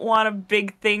want a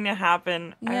big thing to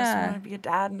happen. I just Yeah. want to be a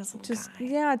dad and a little guy.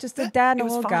 Yeah, just a dad and a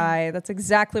was little fun. guy. That's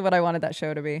exactly what I wanted that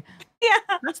show to be.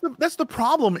 Yeah. that's the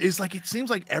problem is like it seems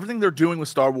like everything they're doing with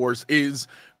Star Wars is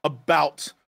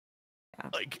about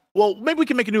like, well, maybe we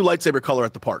can make a new lightsaber color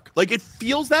at the park. Like it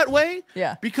feels that way.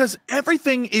 Yeah. Because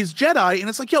everything is Jedi and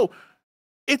it's like, yo,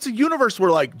 it's a universe where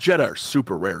like Jedi are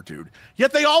super rare, dude.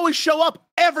 Yet they always show up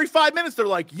every 5 minutes. They're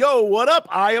like, yo, what up?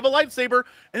 I have a lightsaber.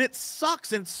 And it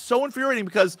sucks. And it's so infuriating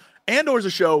because Andor is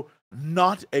a show,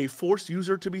 not a Force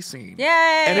user to be seen.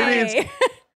 Yay! And it is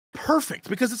perfect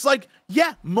because it's like,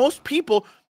 yeah, most people,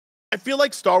 I feel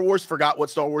like Star Wars forgot what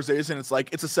Star Wars is. And it's like,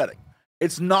 it's a setting.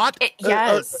 It's not.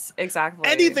 Yes, exactly.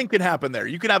 Anything can happen there.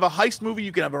 You can have a heist movie.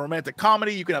 You can have a romantic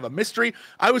comedy. You can have a mystery.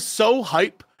 I was so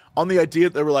hype on the idea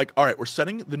that they were like, all right, we're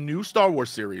setting the new Star Wars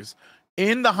series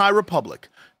in the High Republic.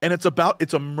 And it's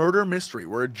a murder mystery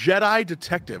where a Jedi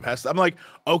detective I'm like,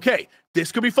 okay,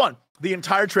 this could be fun. The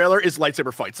entire trailer is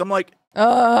lightsaber fights. I'm like,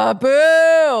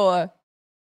 boo.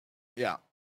 yeah.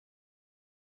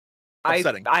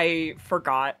 I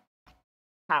forgot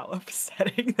how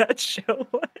upsetting that show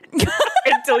was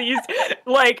until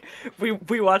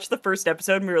we watched the first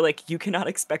episode and we were like, you cannot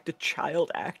expect a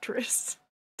child actress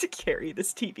to carry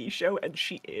this TV show, and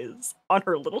she is on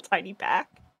her little tiny back,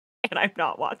 and I'm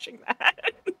not watching that.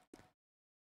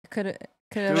 Could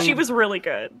She was really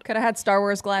good. have had Star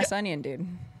Wars Glass Onion, dude.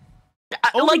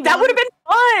 Like that would have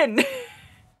been fun.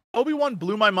 Obi-Wan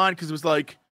blew my mind because it was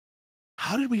like,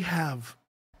 how did we have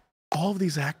all of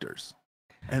these actors?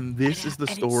 And this is the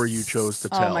story you chose to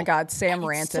tell. Oh my God, Sam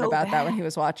ranted so about that bad. when he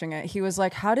was watching it. He was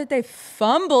like, how did they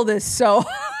fumble this so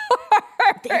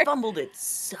hard? They fumbled it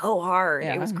so hard.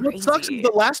 Yeah. It was What crazy. sucks is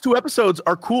the last two episodes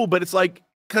are cool, but it's like,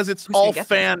 because it's Who's all gonna get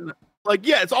fan, like,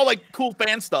 yeah, it's all like cool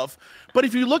fan stuff. But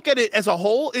if you look at it as a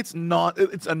whole, it's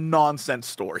a nonsense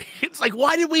story. It's like,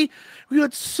 why did we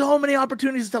had so many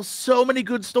opportunities to tell so many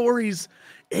good stories,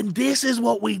 and this is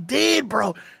what we did,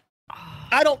 bro.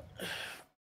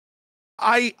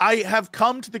 I have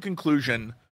come to the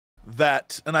conclusion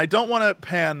that, and I don't want to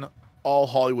pan all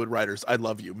Hollywood writers. I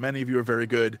love you. Many of you are very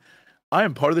good. I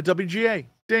am part of the WGA.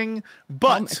 Ding.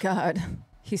 But Oh my God,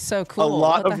 he's so cool. a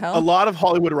lot What the hell? of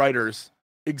Hollywood writers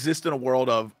exist in a world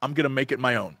of I'm gonna make it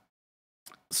my own,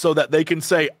 so that they can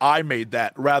say I made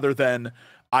that rather than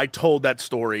I told that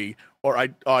story or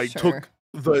I Sure. took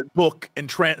the book and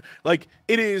like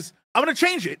it is. I'm gonna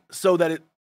change it so that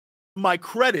my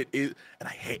credit is, and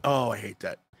I hate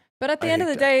that. But at the I end of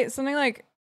the hate day, something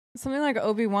like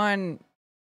Obi-Wan,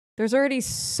 there's already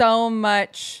so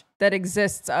much that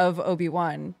exists of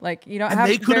Obi-Wan. Like you don't And have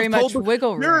they could very have much told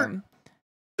wiggle room.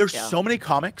 There's Yeah. so many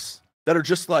comics that are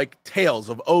just like tales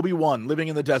of Obi-Wan living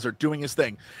in the desert doing his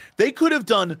thing. They could have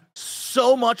done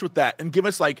so much with that and give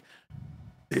us like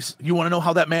this. You want to know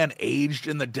how that man aged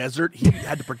in the desert? He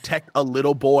had to protect a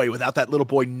little boy without that little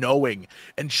boy knowing,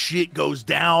 and shit goes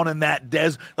down in that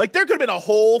desert. Like there could have been a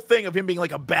whole thing of him being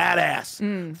like a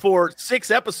badass for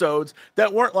 6 episodes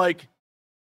that weren't like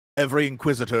every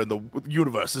Inquisitor in the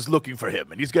universe is looking for him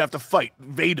and he's gonna have to fight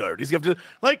Vader. He's gonna have to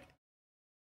like.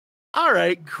 all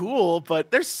right, cool,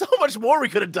 but there's so much more we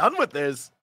could have done with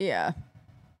this. Yeah.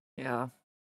 Yeah.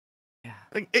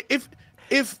 Like,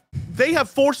 if they have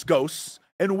force ghosts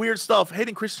and weird stuff,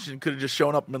 Hayden Christensen could have just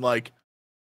shown up and been like,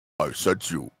 I sent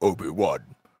you, Obi-Wan.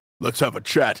 Let's have a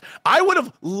chat. I would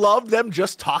have loved them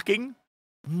just talking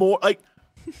more. Like,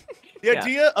 the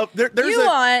idea of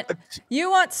you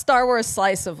want Star Wars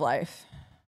slice of life.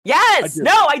 Yes.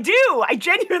 No, I do. I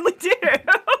genuinely do.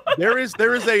 there is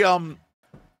a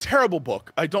terrible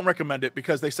book. I don't recommend it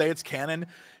because they say it's canon,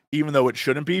 even though it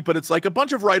shouldn't be. But it's like a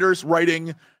bunch of writers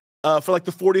writing for like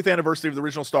the 40th anniversary of the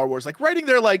original Star Wars, like writing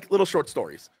their like little short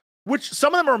stories, which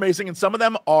some of them are amazing and some of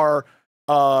them are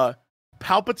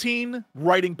Palpatine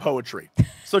writing poetry.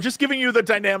 So just giving you the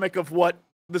dynamic of what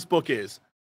this book is.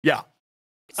 Yeah.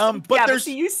 But yeah, there's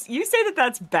you say that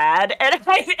that's bad, and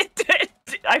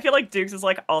I feel like Dukes is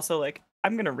like also like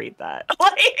I'm gonna read that.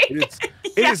 Like,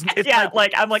 it's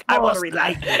like I'm like I want to read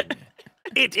that.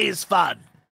 It is fun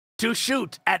to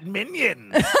shoot at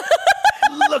minions.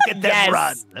 Look at them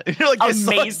run. You're like,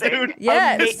 amazing, dude.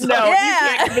 Yes. No, you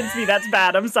can't convince me that's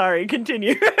bad. I'm sorry.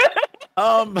 Continue.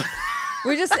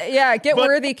 We just get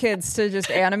worthy kids to just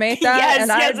animate that,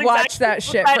 and I'd watch that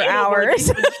shit for hours.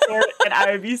 And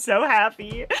I would be so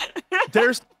happy.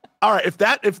 All right,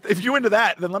 if you're into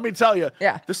that, then let me tell you.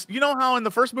 Yeah. This, you know how in the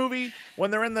first movie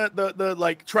when they're in the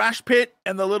like trash pit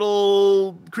and the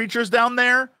little creatures down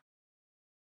there,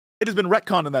 it has been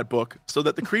retconned in that book so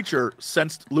that the creature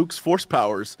sensed Luke's force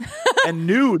powers and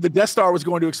knew the Death Star was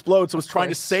going to explode, so was trying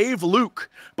to save Luke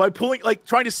by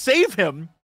trying to save him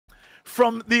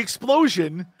from the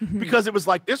explosion because it was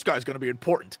like, this guy's going to be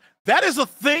important. That is a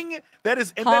thing that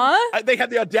is, and then they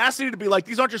had the audacity to be like,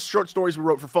 these aren't just short stories we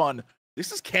wrote for fun.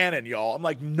 This is canon, y'all. I'm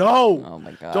like, no, oh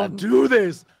my God, don't do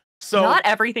this. So not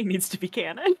everything needs to be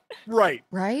canon. Right.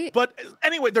 But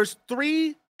anyway, there's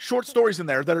 3 short stories in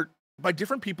there that are by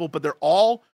different people, but they're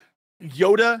all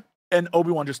Yoda and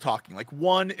Obi-Wan just talking. Like,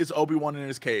 one is Obi-Wan in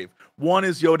his cave. One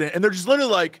is Yoda, and they're just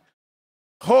literally like,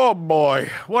 oh boy,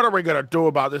 what are we gonna do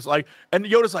about this? Like, and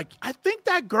Yoda's like, I think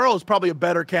that girl is probably a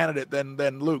better candidate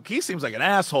than Luke. He seems like an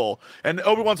asshole. And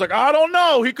Obi-Wan's like, I don't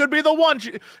know. He could be the one.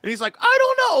 And he's like, I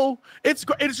don't know. It's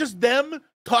just them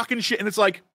talking shit, and it's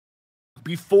like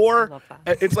before.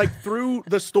 It's like through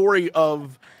the story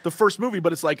of the first movie,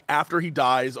 but it's like after he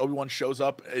dies, Obi-Wan shows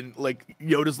up in like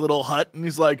Yoda's little hut, and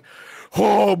he's like,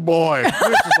 oh boy,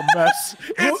 this is a mess.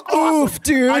 It's awesome. Oof,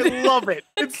 dude. I love it.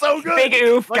 It's so good. Big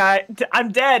oof, guy.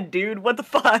 I'm dead, dude. What the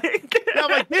fuck?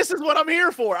 I'm like, this is what I'm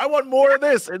here for. I want more of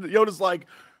this. And Yoda's like,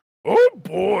 oh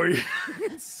boy.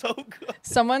 It's so good.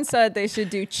 Someone said they should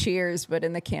do Cheers, but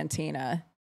in the cantina.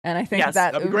 And I think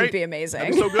that would be amazing.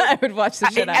 That'd be so good. I would watch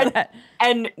the shit out of that.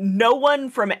 And no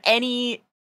one from any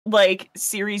like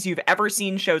series you've ever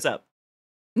seen shows up.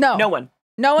 No one.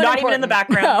 Not even in the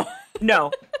background.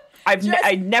 No. I've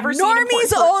never seen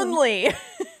normies only.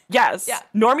 Yes. Yeah.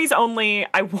 Normies only.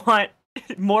 I want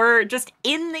more just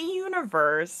in the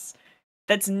universe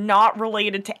that's not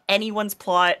related to anyone's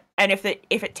plot. And if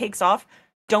it takes off,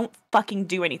 don't fucking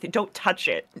do anything. Don't touch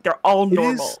it. They're all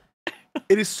normal.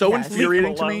 It is so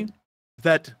infuriating to me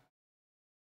that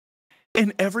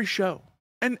in every show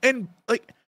and like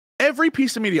every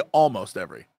piece of media, almost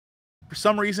every, for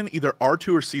some reason, either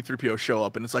R2 or C-3PO show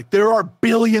up, and it's like, there are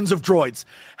billions of droids.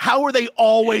 How are they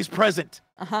always present?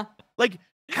 Like,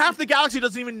 half the galaxy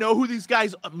doesn't even know who these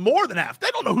guys, more than half. They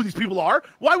don't know who these people are.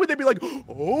 Why would they be like,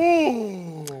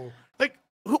 oh, like,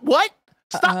 what?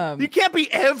 Stop. You can't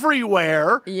be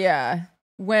everywhere. Yeah.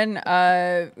 When,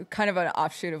 kind of an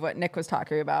offshoot of what Nick was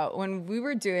talking about, when we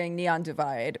were doing Neon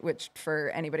Divide, which for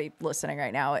anybody listening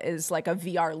right now is like a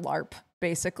VR LARP,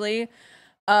 basically.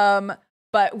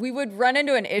 But we would run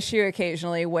into an issue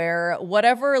occasionally where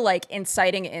whatever like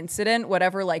inciting incident,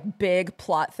 whatever like big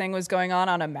plot thing was going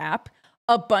on a map,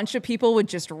 a bunch of people would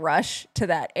just rush to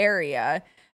that area.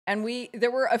 And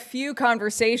there were a few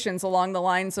conversations along the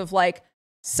lines of like,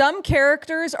 some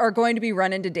characters are going to be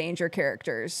run into danger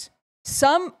characters.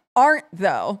 Some aren't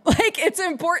though. Like, it's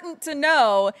important to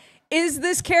know, is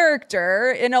this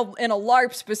character in a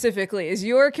LARP specifically, is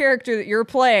your character that you're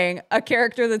playing a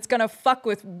character that's gonna fuck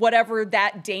with whatever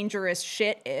that dangerous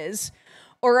shit is?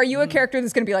 Or are you a character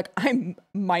that's gonna be like, I'm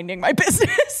minding my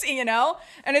business, you know?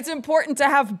 And it's important to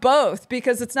have both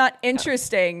because it's not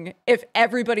interesting if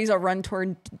everybody's a run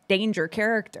toward danger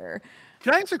character.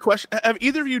 Can I ask a question? Have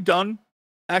either of you done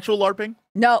actual LARPing?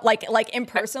 No, like in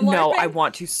person LARPing? No, I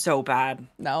want to so bad.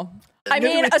 No. I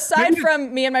mean, aside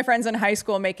from me and my friends in high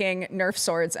school making Nerf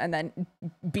swords and then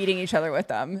beating each other with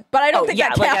them. But I don't think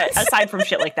that counts. Like aside from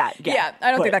shit like that. Yeah,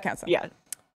 I don't think that counts. Yeah.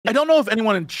 I don't know if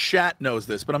anyone in chat knows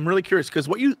this, but I'm really curious because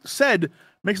what you said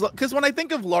because when I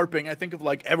think of LARPing, I think of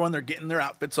like everyone, they're getting their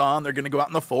outfits on, they're gonna go out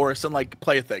in the forest and like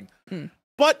play a thing.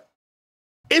 But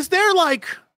is there like,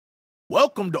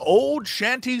 welcome to Old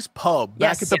Shanty's pub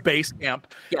back at the base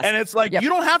camp, and it's like you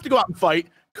don't have to go out and fight.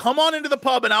 Come on into the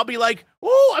pub, and I'll be like,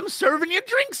 "Oh, I'm serving you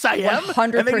drinks." I am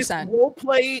 100%. Role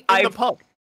play in the pub.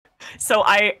 So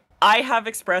I have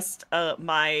expressed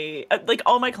my like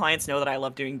all my clients know that I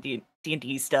love doing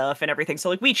D&D stuff and everything. So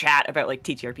like we chat about like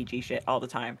TTRPG shit all the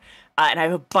time, and I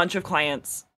have a bunch of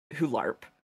clients who LARP,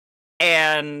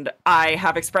 and I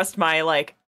have expressed my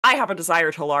like I have a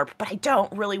desire to LARP, but I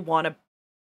don't really want to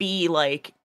be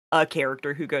like a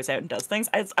character who goes out and does things.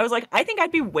 I was like, I think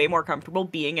I'd be way more comfortable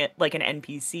being like an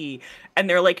NPC, and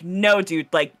they're like, no, dude,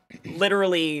 like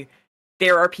literally,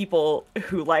 there are people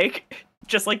who like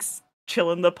just like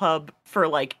chill in the pub for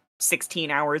like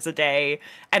 16 hours a day,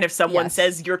 and if someone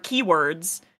says your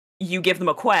keywords, you give them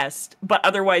a quest, but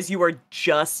otherwise you are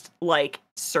just like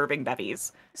serving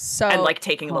bevies and like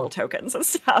taking little tokens and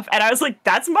stuff. And I was like,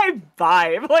 that's my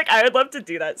vibe. Like I would love to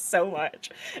do that so much.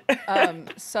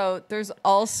 So there's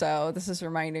also, this is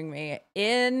reminding me,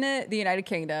 in the United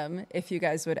Kingdom, if you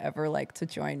guys would ever like to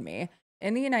join me,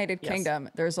 in the United Kingdom,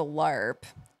 there's a LARP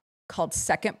called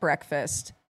Second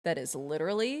Breakfast that is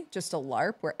literally just a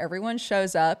LARP where everyone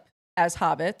shows up as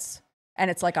hobbits,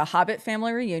 and it's like a hobbit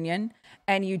family reunion,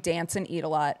 and you dance and eat a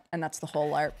lot, and that's the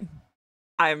whole LARP.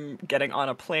 I'm getting on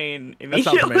a plane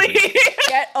immediately.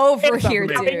 Get over here,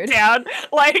 dude. Down.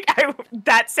 Like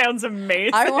that sounds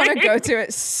amazing. I want to go to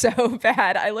it so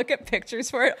bad. I look at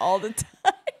pictures for it all the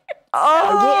time.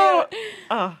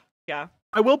 Yeah.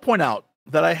 I will point out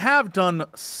that I have done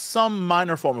some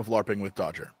minor form of LARPing with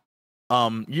Dodger.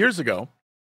 Years ago,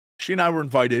 she and I were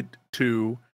invited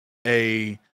to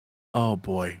a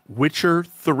Witcher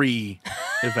 3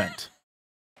 event.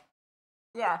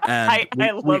 Yeah. And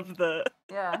I love the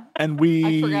and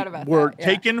we were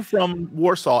taken from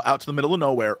Warsaw out to the middle of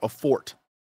nowhere, a fort.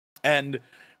 And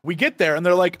we get there and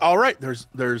they're like, all right, there's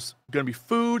gonna be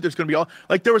food, there's gonna be all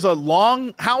like there was a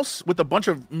long house with a bunch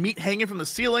of meat hanging from the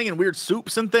ceiling and weird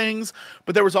soups and things,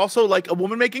 but there was also like a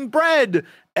woman making bread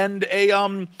and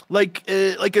a like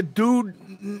a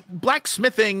dude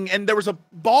blacksmithing, and there was a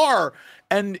bar,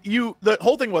 and the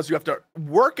whole thing was you have to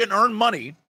work and earn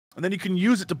money and then you can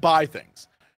use it to buy things.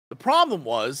 The problem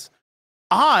was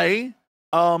I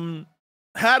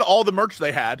had all the merch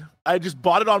they had. I just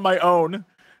bought it on my own.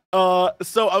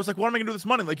 So I was like, what am I gonna do with this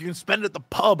money? Like, you can spend it at the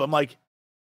pub. I'm like,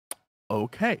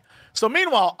 okay. So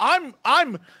meanwhile,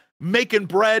 I'm making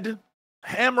bread,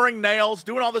 hammering nails,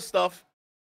 doing all this stuff.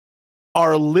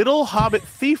 Our little hobbit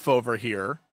thief over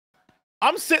here,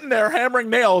 I'm sitting there hammering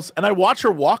nails, and I watch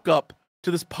her walk up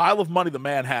to this pile of money the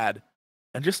man had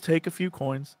and just take a few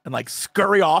coins and like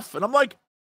scurry off. And I'm like,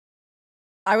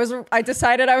 I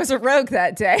decided I was a rogue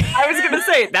that day. I was gonna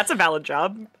say that's a valid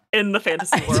job in the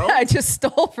fantasy world. I just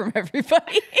stole from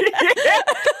everybody.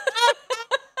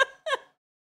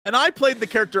 And I played the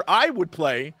character I would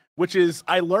play, which is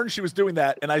I learned she was doing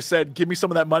that, and I said, give me some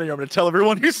of that money or I'm gonna tell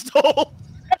everyone you stole.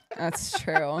 That's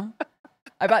true.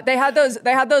 I bet they had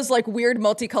those like weird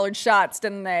multicolored shots,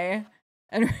 didn't they?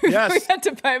 And we had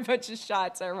to buy a bunch of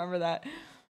shots. I remember that.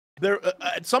 There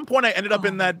at some point I ended up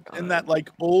in that like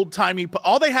old timey.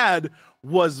 All they had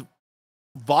was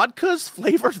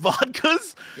flavored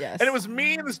vodkas. Yes. And it was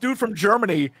me and this dude from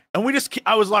Germany, and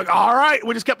I was like, all right,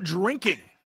 we just kept drinking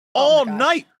all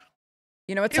night.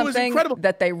 You know what's something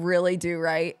that they really do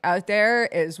right out there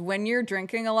is when you're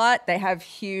drinking a lot, they have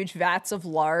huge vats of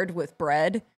lard with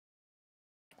bread.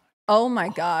 Oh my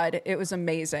God, it was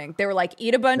amazing. They were like,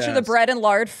 eat a bunch of the bread and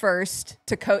lard first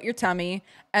to coat your tummy,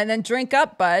 and then drink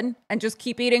up, bud, and just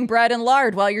keep eating bread and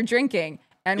lard while you're drinking.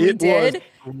 And we did.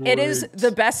 It is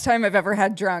the best time I've ever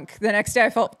had drunk. The next day I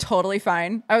felt totally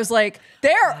fine. I was like,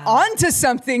 they're onto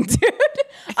something, dude.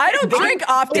 I don't drink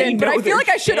often, but I feel like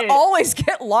I should always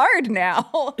get lard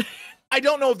now. I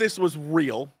don't know if this was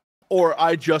real or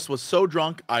I just was so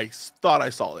drunk I thought I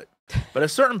saw it. But at a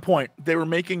certain point, they were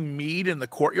making mead in the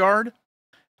courtyard,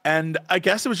 and I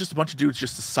guess it was just a bunch of dudes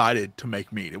just decided to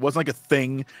make mead. It wasn't like a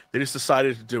thing. They just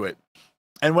decided to do it.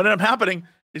 And what ended up happening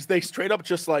is they straight up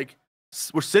just like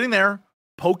were sitting there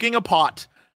poking a pot.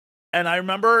 And I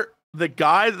remember the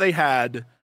guy that they had,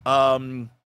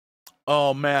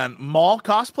 oh man, Mall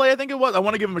Cosplay, I think it was. I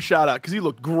want to give him a shout out because he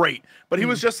looked great. But he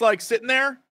was just like sitting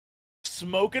there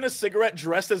smoking a cigarette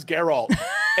dressed as Geralt.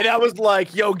 And I was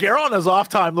like, yo, Geralt on his off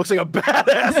time looks like a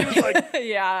badass. He was like,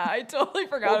 yeah, I totally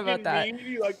forgot about that.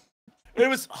 Like, it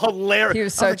was hilarious. He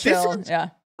was so chill. Yeah.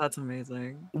 That's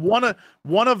amazing. One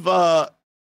of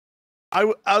I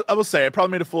will say I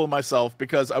probably made a fool of myself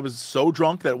because I was so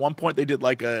drunk that at one point they did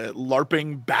like a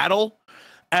LARPing battle,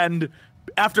 and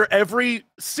after every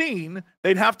scene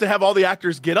they'd have to have all the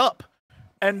actors get up,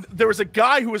 and there was a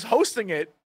guy who was hosting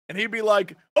it, and he'd be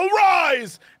like,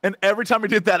 "Arise!" And every time he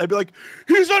did that, I'd be like,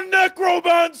 "He's a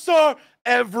necromancer!"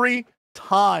 Every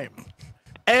time.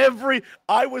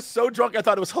 I was so drunk I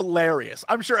thought it was hilarious.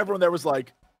 I'm sure everyone there was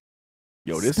like,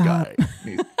 "Yo, this guy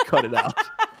needs to cut it out."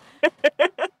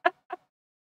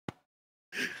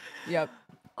 Yep.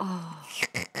 Oh.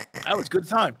 That was a good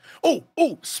time.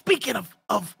 Oh, speaking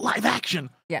of live action.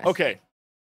 Yes. Okay.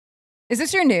 Is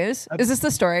this your news? Is this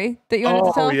the story that you wanted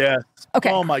to tell? Oh, yes.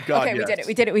 Okay. Oh, my God, Okay, yes.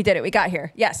 we did it. We got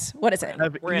here. Yes. What is it?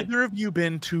 Have either of you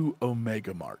been to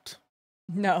Omega Mart?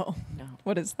 No.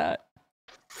 What is that?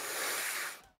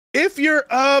 If you're,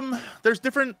 there's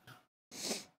different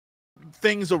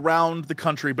things around the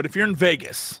country, but if you're in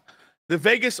Vegas, the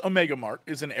Vegas Omega Mart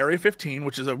is in Area 15,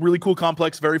 which is a really cool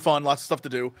complex, very fun, lots of stuff to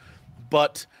do.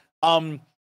 But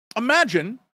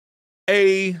imagine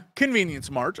a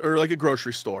convenience mart or like a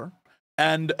grocery store,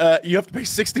 and you have to pay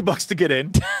 $60 to get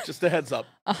in, just a heads up.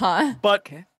 But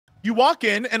you walk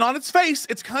in, and on its face,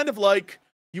 it's kind of like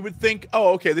you would think, oh,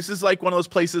 okay, this is like one of those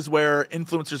places where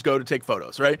influencers go to take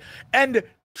photos, right? And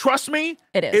trust me,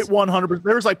 it is. It 100%.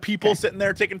 There's like people sitting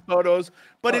there taking photos,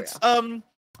 but it's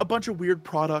a bunch of weird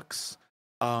products,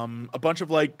 a bunch of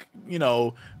like, you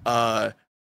know,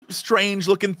 strange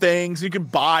looking things. You can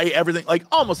buy everything, like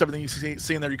almost everything you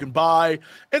see in there you can buy.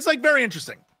 It's like very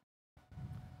interesting.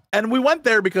 And we went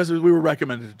there because we were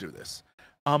recommended to do this.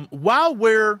 While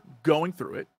we're going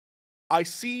through it, I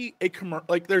see a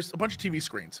like there's a bunch of TV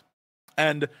screens,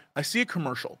 and I see a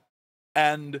commercial,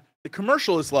 and the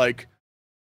commercial is like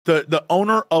the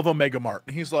owner of Omega Mart,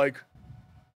 and he's like,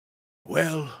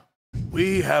 "Well,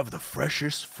 we have the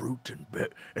freshest fruit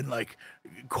and like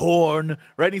corn,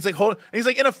 right?" And he's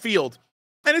like in a field,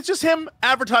 and it's just him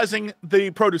advertising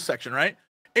the produce section, right?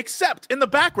 Except in the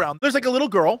background, there's like a little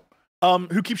girl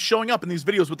who keeps showing up in these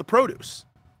videos with the produce,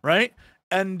 right?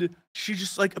 And she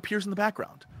just like appears in the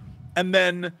background. And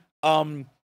then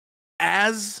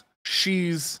as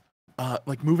she's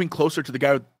like moving closer to the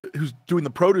guy who's doing the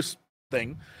produce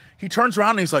thing, he turns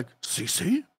around and he's like,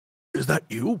 "Cece, is that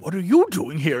you? What are you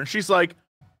doing here?" And she's like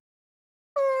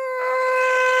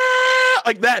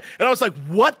that. And I was like,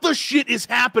 what the shit is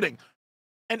happening?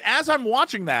 And as I'm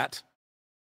watching that,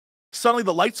 suddenly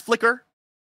the lights flicker,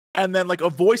 and then like a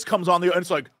voice comes on and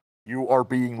it's like, "You are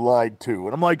being lied to."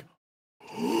 And I'm like,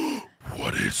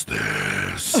 what is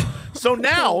this? So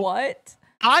now what?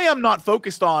 I am not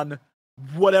focused on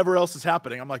whatever else is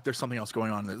happening. I'm like, there's something else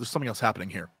going on. There's something else happening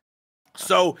here.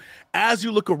 So as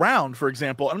you look around, for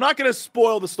example, I'm not going to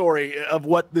spoil the story of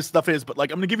what this stuff is, but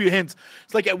like, I'm going to give you hints.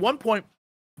 It's like at one point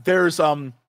there's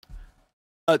a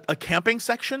camping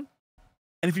section.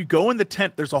 And if you go in the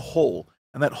tent, there's a hole,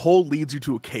 and that hole leads you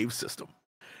to a cave system.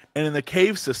 And in the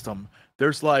cave system,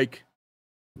 there's like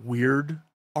weird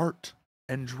art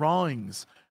and drawings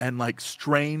and like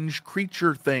strange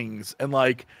creature things. And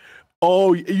like,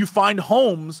 oh, you find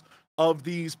homes of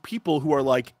these people who are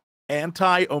like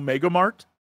anti-Omega Mart,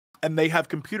 and they have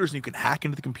computers, and you can hack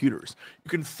into the computers. You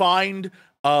can find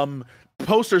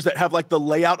posters that have like the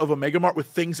layout of Omega Mart with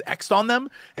things X'd on them.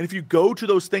 And if you go to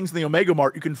those things in the Omega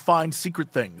Mart, you can find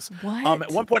secret things. What?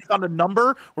 At one point I found a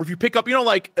number where if you pick up, you know,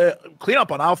 like clean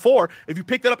up on aisle 4, if you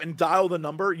pick that up and dial the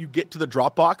number, you get to the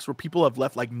drop box where people have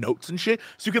left like notes and shit.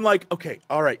 So you can like, okay,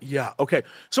 all right, yeah, okay.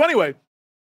 So anyway,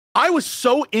 I was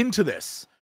so into this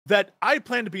that I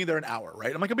planned to be there an hour,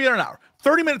 right? I'm like, I'll be there an hour.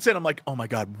 30 minutes in, I'm like, oh my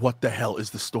God, what the hell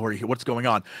is the story here? What's going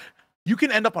on? You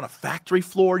can end up on a factory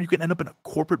floor. You can end up in a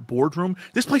corporate boardroom.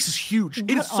 This place is huge.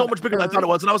 It is so much bigger than I thought it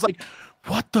was. And I was like,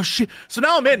 what the shit? So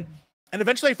now I'm in. And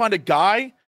eventually I find a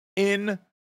guy in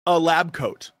a lab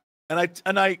coat. And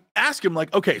I ask him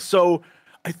like, okay, so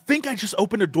I think I just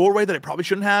opened a doorway that I probably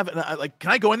shouldn't have. And I like, can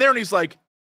I go in there? And he's like,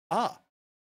 I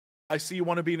see you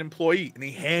want to be an employee. And he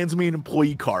hands me an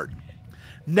employee card.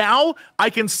 Now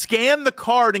I can scan the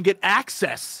card and get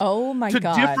access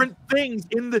to different things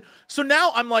in the. So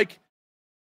now I'm like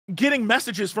getting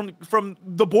messages from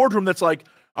the boardroom that's like,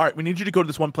 all right, we need you to go to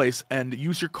this one place and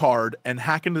use your card and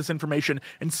hack into this information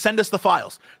and send us the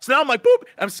files. So now I'm like, boop,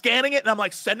 I'm scanning it and I'm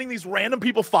like sending these random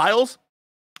people files.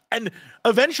 And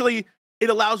eventually it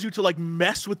allows you to like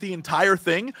mess with the entire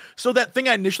thing. So that thing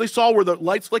I initially saw where the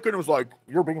lights flickered and it was like,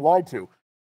 you're being lied to.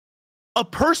 A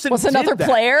person was another that.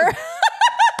 player.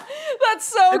 That's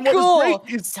so cool.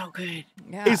 It's so good.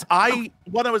 Yeah.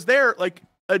 When I was there, like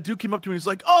a dude came up to me and he's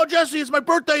like, "Oh, Jesse, it's my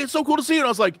birthday. It's so cool to see you." And I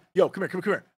was like, "Yo, come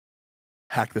here.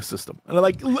 hack the system. And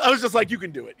I was just like, you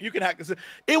can do it. You can hack this.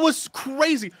 It was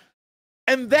crazy.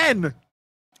 And then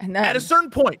at a certain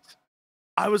point,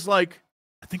 I was like,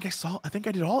 I think I solved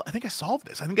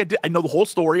this. I know the whole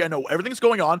story. I know everything's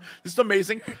going on. This is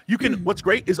amazing. You can, what's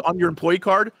great is on your employee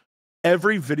card,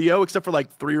 every video, except for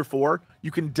like 3 or 4,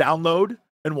 you can download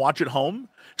and watch at home.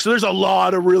 So there's a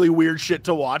lot of really weird shit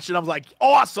to watch. And I was like,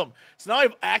 awesome. So now I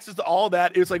have access to all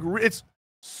that. It's like, it's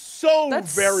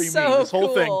That's very so me, this whole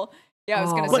cool. thing. Yeah, I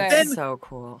was gonna But say. then, so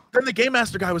cool. Then the game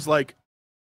master guy was like,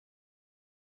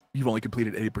 you've only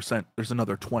completed 80%. There's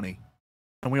another 20.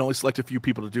 And we only select a few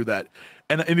people to do that.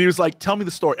 And he was like, tell me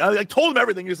the story. And I told him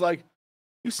everything. He was like,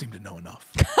 you seem to know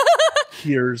enough.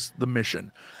 Here's the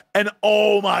mission. And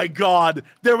oh my God,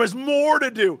 there was more to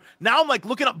do. Now I'm like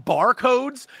looking up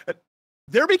barcodes.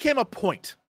 There became a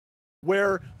point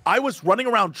where I was running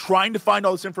around trying to find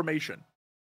all this information.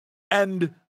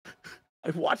 And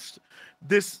I watched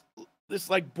this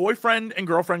like boyfriend and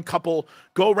girlfriend couple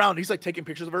go around. He's like taking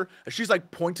pictures of her. And she's like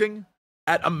pointing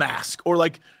at a mask or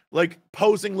like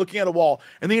posing, looking at a wall.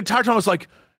 And the entire time I was like,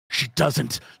 she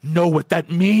doesn't know what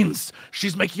that means.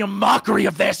 She's making a mockery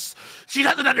of this. She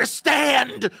doesn't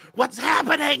understand what's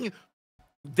happening.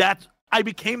 That I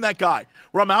became that guy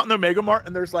where I'm out in the Omega Mart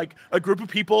and there's like a group of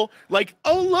people like,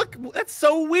 oh, look, that's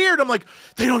so weird. I'm like,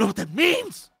 they don't know what that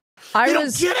means. They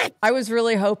don't get it. I was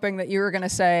really hoping that you were going to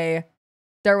say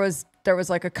there was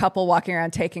like a couple walking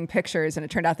around taking pictures and it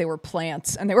turned out they were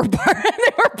plants and they were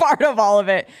part of all of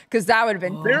it. Cause that would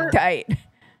have been tight.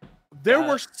 There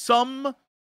were some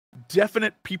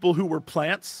definite people who were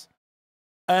plants,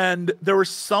 and there were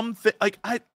some like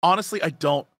I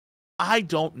don't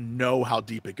know how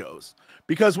deep it goes,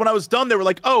 because when I was done they were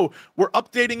like, oh, we're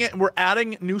updating it and we're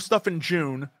adding new stuff in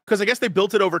June, because I guess they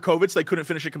built it over COVID so they couldn't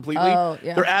finish it completely.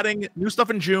 They're adding new stuff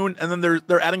in June, and then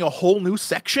they're adding a whole new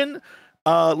section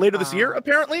later this year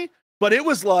apparently. But it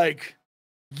was like,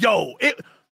 yo, give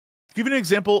you an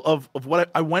example of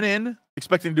what I went in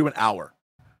expecting to do an hour.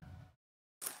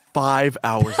 5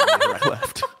 hours later, I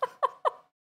left.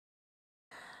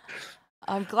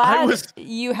 I'm glad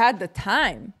you had the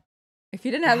time. If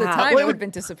you didn't have the time, it would have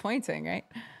been disappointing, right?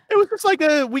 It was just like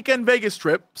a weekend Vegas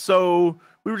trip, so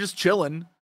we were just chilling.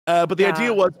 But the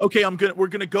idea was, okay, we're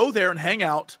gonna go there and hang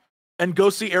out and go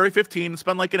see Area 15 and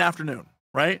spend like an afternoon,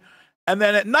 right? And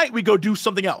then at night we go do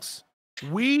something else.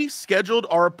 We scheduled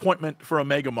our appointment for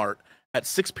Omega Mart at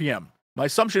 6 p.m. My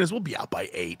assumption is we'll be out by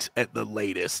 8 at the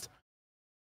latest.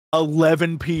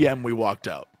 11 p.m. we walked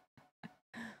out.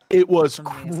 It was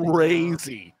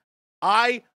crazy.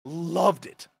 I loved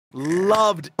it.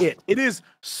 It is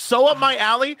so up my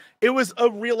alley. It was a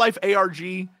real life ARG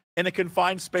in a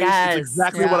confined space. It's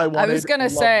exactly what I wanted. I was gonna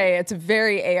say it's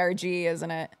very ARG,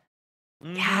 isn't it?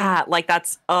 Yeah, like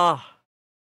that's the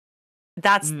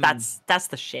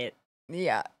shit.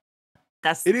 Yeah,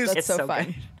 it's so fun.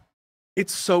 good.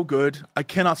 It's so good. I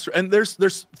cannot. And there's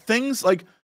things like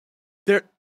there.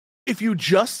 If you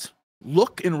just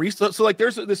look and research, so like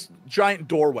there's this giant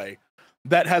doorway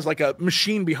that has like a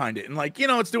machine behind it, and like, you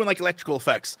know, it's doing like electrical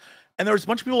effects, and there's a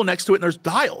bunch of people next to it, and there's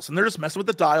dials, and they're just messing with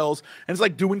the dials, and it's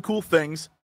like doing cool things.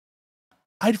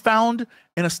 I'd found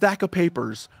in a stack of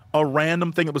papers a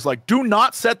random thing that was like, do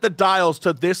not set the dials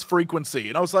to this frequency,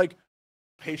 and I was like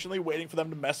patiently waiting for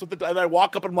them to mess with it, and I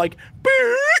walk up and I'm like,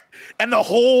 and the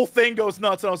whole thing goes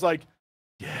nuts, and I was like,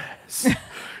 yes.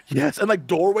 Yes, and like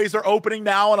doorways are opening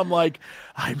now, and I'm like,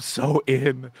 I'm so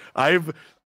in. I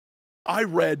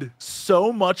read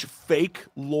so much fake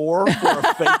lore for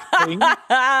a fake thing.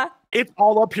 It's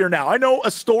all up here now. I know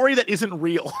a story that isn't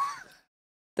real.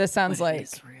 This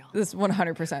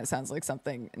 100% sounds like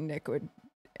something Nick would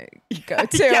go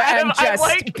to and just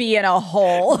like, be in a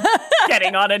hole.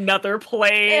 Getting on another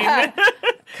plane.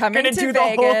 Coming to do the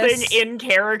Vegas. whole thing in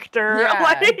character. Yeah.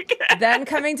 Like, then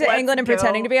coming to England and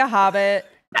pretending to be a hobbit.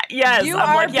 Yes, you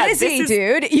are busy,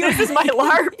 dude. This is my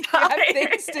LARP time. You have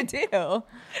things to do.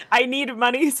 I need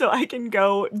money so I can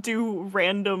go do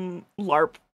random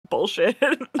LARP bullshit.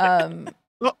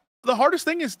 Well, the hardest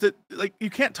thing is that like you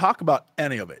can't talk about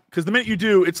any of it, because the minute you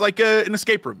do, it's like an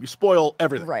escape room. You spoil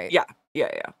everything. Right. Yeah.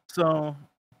 So,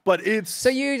 but so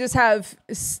you just have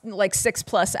like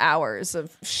 6+ hours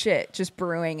of shit just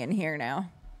brewing in here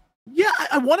now. Yeah,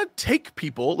 I want to take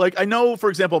people. Like, I know, for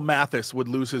example, Mathis would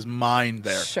lose his mind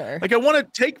there. Sure. Like, I want to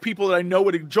take people that I know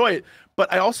would enjoy it,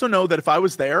 But I also know that if I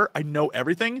was there, I know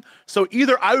everything. So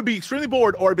either I would be extremely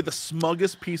bored or I'd be the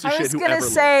smuggest piece of shit who ever lived. I was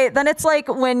gonna say, then it's like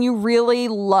when you really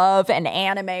love an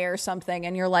anime or something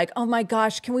and you're like, oh my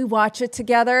gosh, can we watch it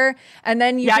together? And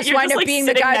then you just wind up being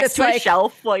the guy that's like, a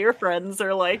shelf while your friends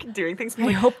are like doing things.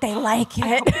 I hope they like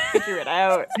it. Figure it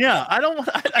out. Yeah,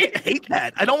 I hate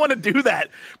that. I don't want to do that.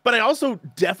 But I also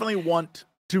definitely want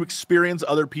to experience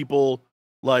other people.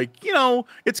 Like, you know,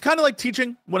 it's kind of like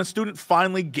teaching when a student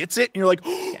finally gets it and you're like,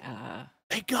 oh, yeah,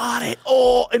 they got it.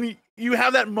 Oh, and you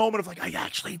have that moment of like,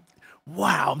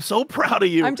 wow, I'm so proud of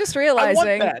you. I'm just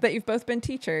realizing that you've both been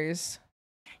teachers.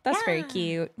 That's very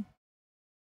cute.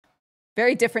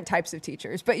 Very different types of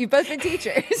teachers, but you've both been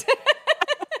teachers.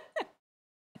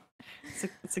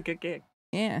 It's a good gig.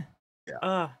 Yeah.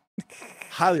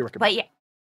 Highly recommend.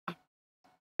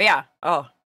 But yeah. Oh,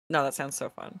 no, that sounds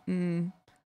so fun.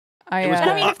 It was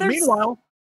cool. Meanwhile,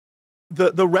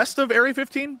 the rest of Area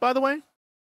 15, by the way,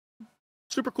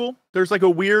 super cool. There's like a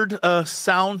weird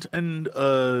sound and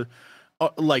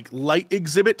like light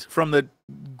exhibit from the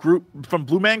group from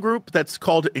Blue Man Group that's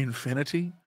called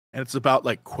Infinity, and it's about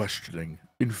like questioning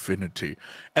infinity.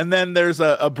 And then there's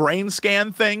a brain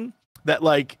scan thing that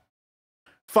like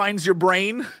finds your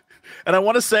brain, and I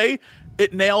want to say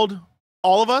it nailed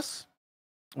all of us.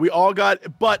 We all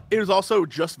got, but it was also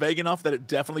just vague enough that it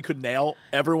definitely could nail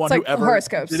everyone it's like who ever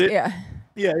horoscopes. did it. Yeah.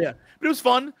 But it was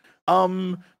fun.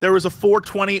 There was a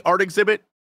 420 art exhibit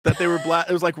that they were black.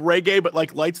 It was like reggae, but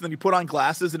like lights. And then you put on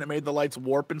glasses, and it made the lights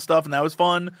warp and stuff, and that was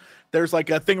fun. There's like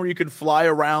a thing where you can fly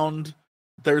around.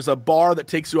 There's a bar that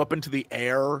takes you up into the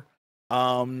air.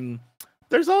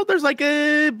 There's like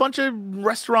a bunch of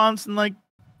restaurants and like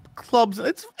clubs.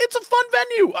 It's a fun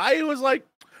venue. I was like,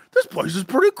 this place is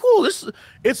pretty cool.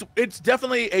 It's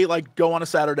definitely a like go on a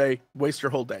Saturday, waste your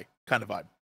whole day kind of vibe.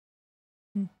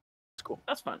 It's cool.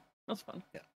 That's fun.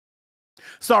 Yeah.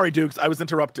 Sorry, Dukes, I was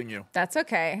interrupting you. That's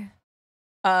okay.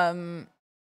 I don't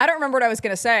remember what I was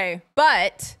gonna say,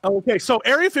 but okay. So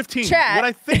Area 15. Chat. What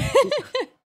I think.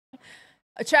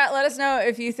 Chat. Let us know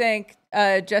if you think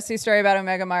Jesse's story about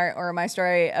Omega Mart or my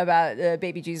story about the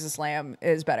baby Jesus lamb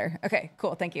is better. Okay,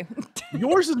 cool. Thank you.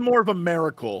 Yours is more of a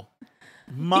miracle.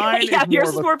 Mine yours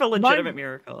is more of a legitimate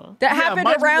miracle. That happened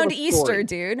around Easter,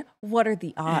 dude. What are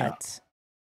the odds?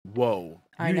 Yeah. Whoa.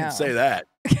 I didn't say that.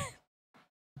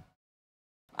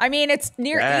 I mean, it's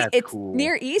near cool.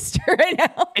 near Easter right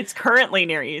now. It's currently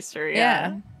near Easter,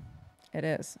 yeah. It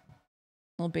is.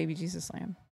 Little baby Jesus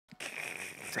lamb.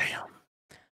 Damn.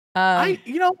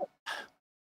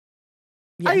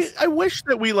 Yes. I wish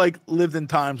that we like lived in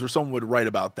times where someone would write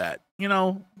about that. You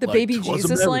know, the like, baby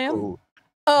Jesus lamb.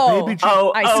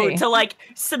 I see. To like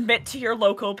submit to your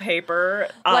local paper,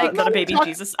 like that a baby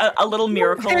Jesus, a little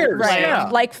miracle, right? Yeah.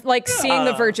 Like seeing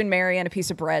the Virgin Mary and a piece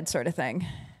of bread, sort of thing.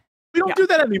 We don't do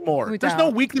that anymore. There's no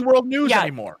Weekly World News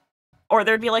anymore. Or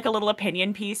there'd be like a little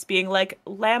opinion piece being like,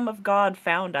 "Lamb of God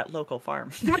found at local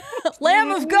farm."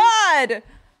 Lamb of God.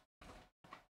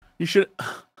 You should.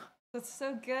 That's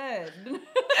so good.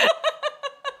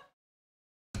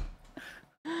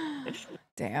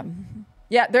 Damn.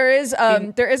 Yeah, there is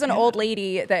an old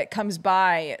lady that comes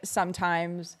by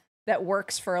sometimes that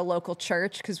works for a local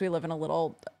church because we live in a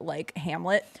little like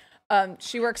hamlet.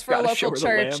 She works for a local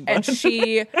church and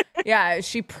she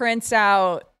prints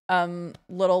out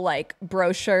little like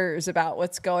brochures about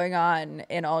what's going on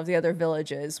in all of the other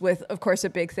villages with, of course, a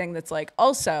big thing that's like,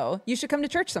 also, you should come to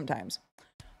church sometimes.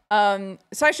 So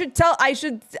I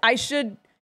should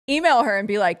email her and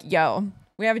be like, yo,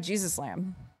 we have a Jesus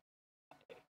lamb.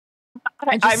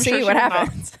 And just see what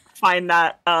happens. Find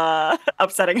that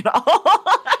upsetting at all.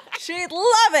 She'd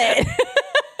love it.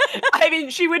 I mean,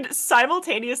 she would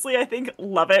simultaneously, I think,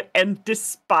 love it and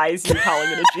despise you calling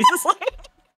it a Jesus lamb.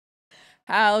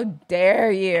 How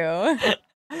dare you?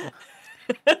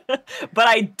 But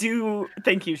I do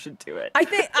think you should do it. I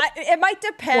think it might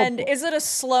depend. Is it a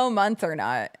slow month or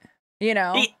not? You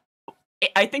know?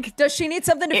 I think... Does she need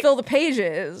something to fill the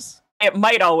pages? It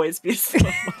might always be a slow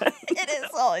month. It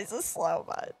is always a slow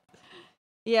month.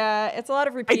 Yeah, it's a lot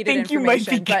of repeated information. You might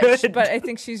be good. But I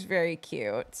think she's very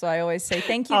cute. So I always say,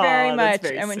 thank you very much.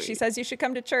 And when she says you should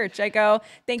come to church, I go,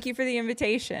 thank you for the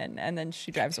invitation. And then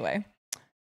she drives away.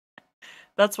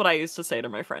 That's what I used to say to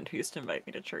my friend who used to invite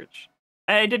me to church.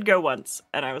 And I did go once,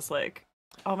 and I was like,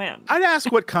 oh man. I'd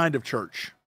ask what kind of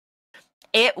church.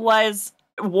 It was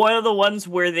one of the ones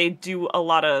where they do a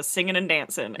lot of singing and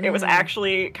dancing. It was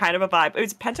actually kind of a vibe. It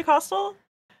was Pentecostal.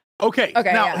 Okay.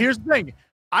 Now, here's the thing.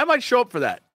 I might show up for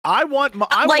that. It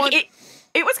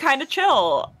was kind of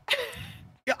chill.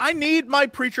 Yeah, I need my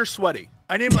preacher sweaty.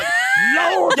 I need like,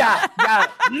 Lord,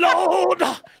 Lord.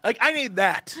 Like, I need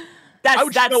that. I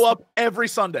would show up every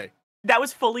Sunday. That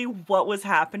was fully what was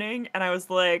happening, and I was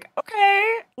like,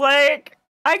 okay, like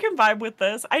I can vibe with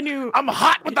this. I knew I'm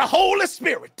hot with the Holy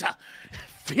Spirit.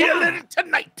 Feeling it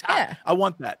tonight. Yeah. I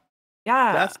want that.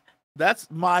 Yeah.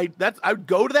 I would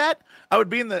go to that. I'd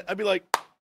be like,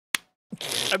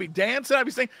 I'd be dancing. I'd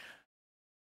be singing.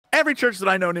 Every church that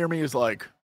I know near me is like,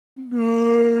 "Hey,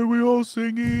 we all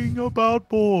singing about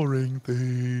boring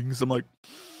things." I'm like,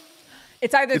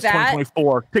 It's either it's that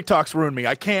 2024. TikTok's ruined me.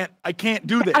 I can't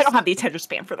do this. I don't have the attention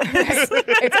span for this.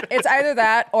 it's either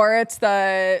that or it's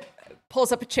the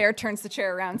pulls up a chair, turns the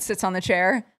chair around, sits on the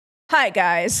chair. Hi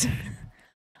guys.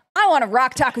 I want to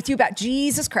rock talk with you about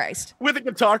Jesus Christ. With a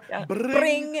guitar. Yeah.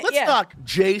 Let's talk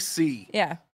JC.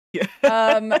 Yeah.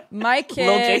 Yeah. My Lil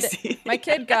kid JC. my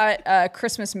kid got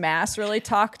Christmas mass really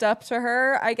talked up to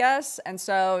her, I guess. And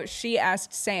so she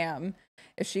asked Sam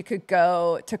if she could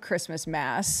go to Christmas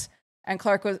mass. And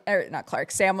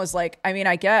Sam was like, I mean,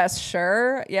 I guess,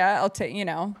 sure. Yeah, I'll take,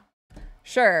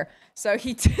 sure. So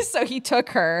he took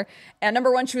her. And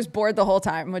number one, she was bored the whole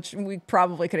time, which we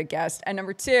probably could have guessed. And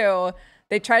number two,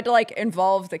 they tried to like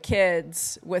involve the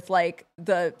kids with like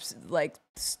the like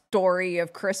story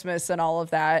of Christmas and all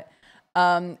of that.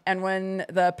 And when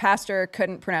the pastor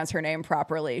couldn't pronounce her name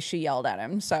properly, she yelled at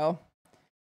him. So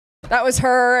that was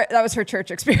her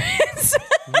church experience.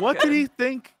 What did he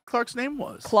think Clark's name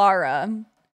was? Clara.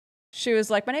 She was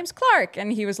like, my name's Clark.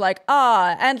 And he was like,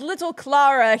 and little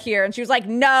Clara here. And she was like,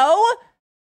 no,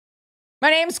 my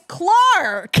name's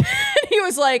Clark. And he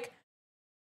was like,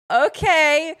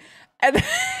 okay. And the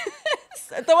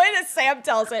way that Sam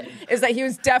tells it is that he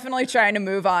was definitely trying to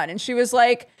move on. And she was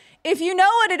like, if you know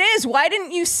what it is, why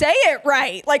didn't you say it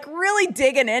right? Like really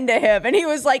digging into him. And he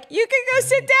was like, you can go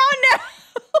sit down now.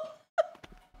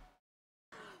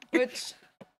 Which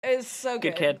is so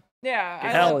good. Good kid. Yeah. I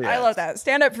Hell love that.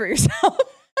 Stand up for yourself.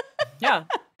 Yeah.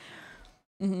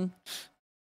 Mm-hmm.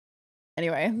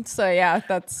 Anyway, so yeah,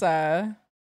 that's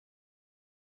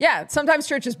yeah, sometimes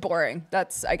church is boring.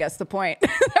 That's, I guess, the point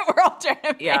that we're all trying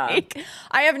to make. Yeah.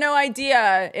 I have no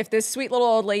idea if this sweet little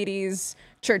old lady's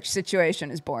church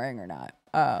situation is boring or not.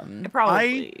 It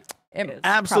probably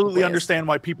absolutely understand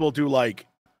why people do like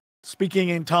speaking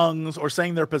in tongues or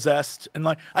saying they're possessed. And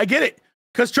like, I get it,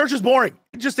 because church is boring.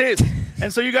 It just is.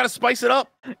 And so you got to spice it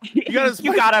up. You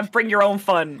gotta bring your own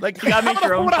fun. Like you gotta make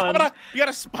your own fun. You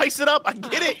gotta spice it up. I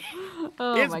get it.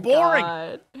 Oh, it's boring.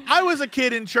 God. I was a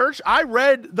kid in church. I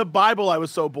read the Bible. I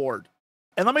was so bored.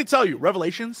 And let me tell you,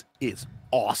 Revelations is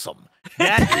awesome.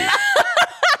 That is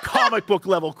comic book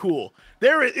level cool.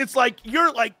 It's like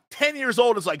you're like 10 years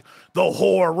old. It's like the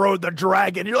whore rode the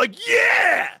dragon. You're like,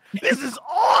 yeah, this is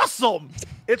awesome.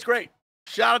 It's great.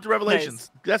 Shout out to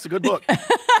Revelations. Nice. That's a good book.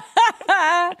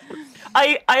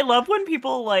 I love when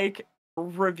people like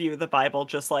review the Bible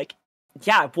just like,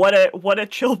 yeah, what a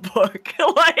chill book.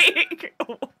 Like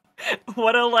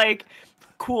what a like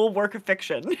cool work of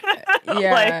fiction.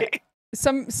 Yeah. Like,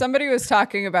 somebody was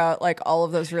talking about like all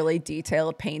of those really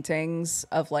detailed paintings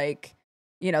of like,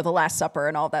 the Last Supper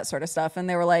and all that sort of stuff, and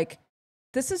they were like,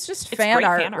 this is just fan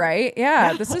art, right?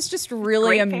 Yeah, this is just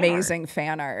really amazing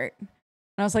fan art. And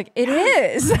I was like, it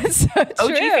is. That's so OG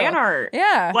true. fan art.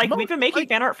 Yeah. Like we've been making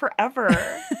fan art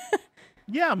forever.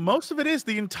 Yeah, most of it is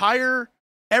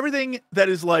everything that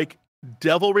is like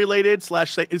devil related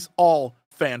 / is all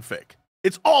fanfic.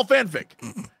 It's all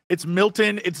fanfic. It's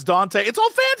Milton, it's Dante, it's all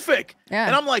fanfic. Yeah.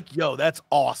 And I'm like, yo, that's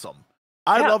awesome.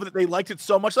 I love that they liked it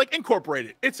so much. Like, incorporate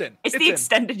it. It's in. It's the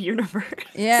extended universe.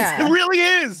 Yeah. It really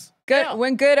is. Good. Yeah.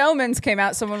 When Good Omens came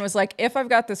out, someone was like, if I've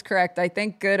got this correct, I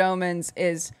think Good Omens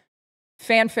is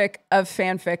fanfic of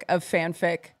fanfic of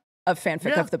fanfic of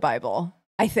fanfic of the Bible.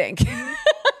 I think.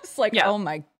 It's like, oh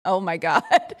my God.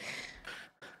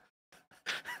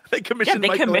 They commissioned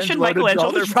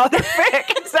Michelangelo to draw their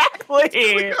fic.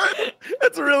 Exactly.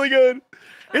 That's really good.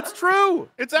 It's true.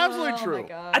 It's absolutely true.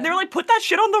 And they were like, put that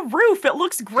shit on the roof. It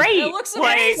looks great. It looks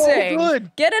amazing. So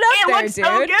good. Get it up there, looks dude.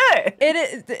 So good. It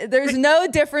is. There's no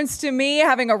difference to me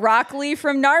having a Rock Lee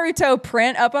from Naruto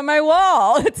print up on my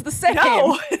wall. It's the same.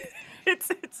 No. It's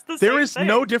the same. There is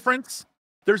no difference.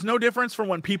 There's no difference from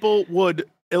when people would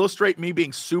illustrate me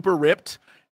being super ripped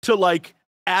to like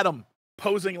Adam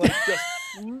posing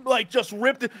like just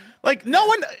ripped. Like no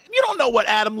one, you don't know what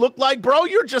Adam looked like, bro.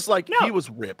 You're just like, he was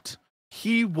ripped.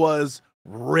 He was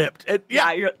ripped. And,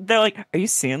 they're like, are you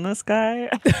seeing this guy?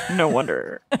 No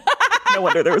wonder. No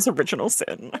wonder there was original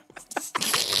sin.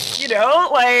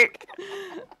 Like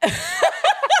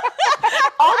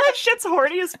all that shit's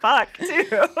horny as fuck too.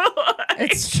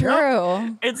 It's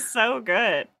true. It's so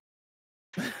good.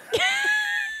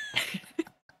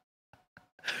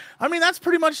 I mean, that's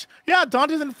pretty much, yeah,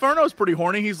 Dante's Inferno is pretty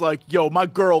horny. He's like, yo, my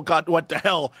girl went to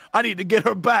hell. I need to get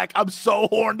her back. I'm so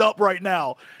horned up right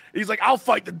now. He's like, I'll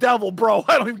fight the devil, bro.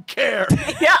 I don't even care.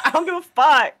 Yeah, I don't give a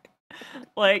fuck.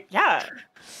 Like, yeah.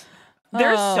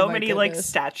 There's Oh, so my many like goodness.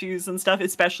 statues and stuff,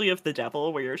 especially of the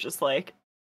devil, where you're just like,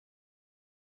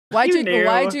 Why'd You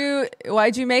knew.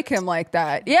 you make him like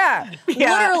that? Yeah.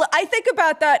 Yeah. Literally, I think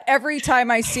about that every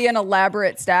time I see an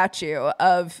elaborate statue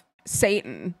of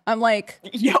Satan. I'm like,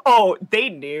 yo, they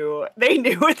knew it.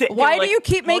 They Why were do like, you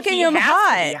keep well, making he him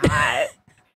has to be hot.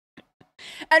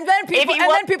 and then people he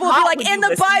wasn't will be hot, like, would in you the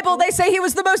listen Bible, to they say he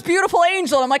was the most beautiful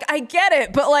angel. I'm like, I get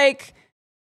it, but like,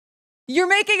 you're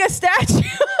making a statue of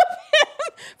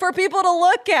him for people to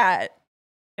look at.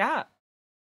 Yeah.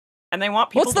 And they want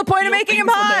people. What's the to point of feel making him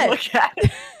things when they hot? look at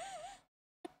it.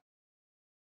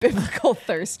 Biblical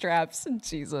thirst traps.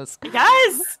 Jesus.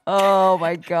 Yes. Oh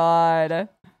my God.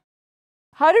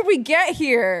 How did we get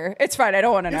here? It's fine. I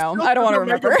don't want to know. I don't want to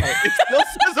remember. It still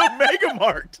says Omega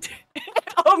Mart.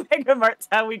 Omega Mart's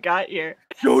how we got here.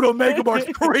 Dude, Omega Mart's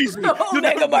crazy. You'll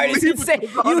Omega never Mart is believe insane.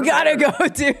 what's on You it. gotta go,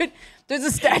 dude. There's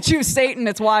a statue of Satan.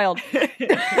 It's wild.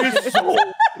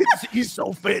 He's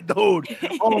so fit, dude.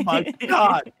 Oh my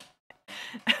God.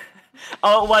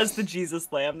 Oh, it was the Jesus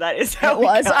Lamb. That is how It we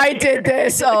was. got I here. did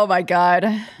this. Oh my God.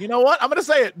 You know what? I'm going to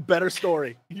say it. Better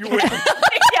story. You win.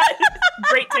 Yeah,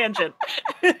 great tangent.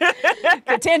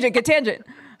 Good tangent. Good tangent.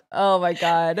 Oh my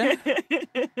God.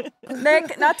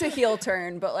 Nick, not to heel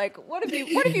turn, but like, what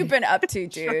have you been up to,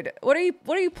 dude? What are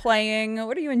you playing?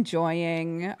 What are you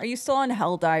enjoying? Are you still on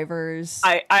Helldivers?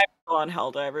 I'm still on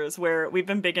Helldivers, where we've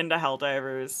been big into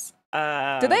Helldivers.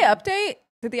 Did they update?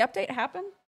 Did the update happen?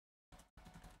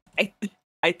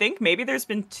 I think maybe there's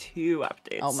been 2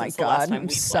 updates. Oh my since the last God. time I'm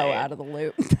we so played. out of the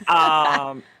loop.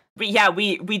 But yeah,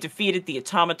 we defeated the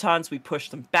automatons. We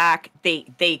pushed them back.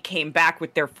 They came back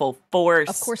with their full force.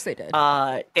 Of course they did.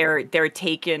 They're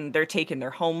taking their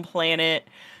home planet.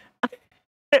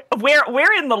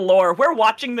 We're in the lore. We're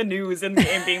watching the news and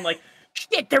being like,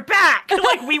 shit, they're back.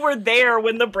 Like, we were there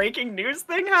when the breaking news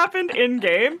thing happened in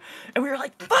game, and we were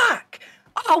like, fuck.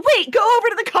 Oh wait, go over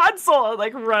to the console.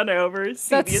 Like, run over.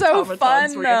 See That's the so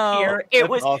automatons fun, reappear. It That's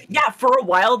was awesome. yeah. For a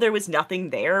while, there was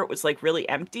nothing there. It was like really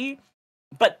empty.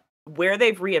 But where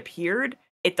they've reappeared,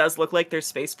 it does look like there's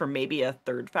space for maybe a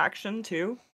 3rd faction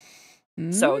too.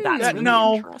 So that's really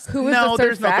no. interesting. Who would No, the third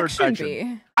there's no third faction faction.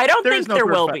 be? I don't There think is no there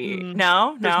third will fac- be. Mm,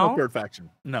 No, There's no. no third faction.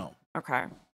 No. Okay.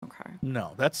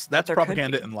 No. That's there could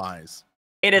propaganda be. and lies.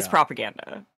 It is Yeah.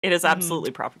 propaganda. It is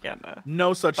absolutely propaganda.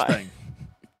 No such But- thing.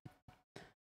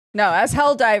 No, as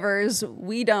Helldivers,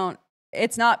 we don't.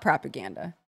 It's not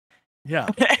propaganda. Yeah.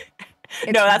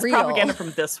 It's No, that's real. propaganda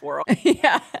from this world.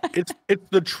 Yeah. It's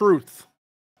the truth.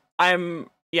 I'm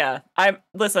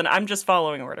listen, I'm just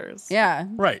following orders. Yeah.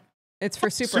 Right. It's for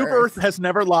Super, Super Earth. Earth has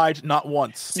never lied, not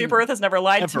once. Super Earth has never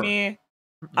lied to Ever. me.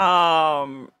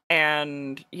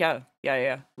 And yeah.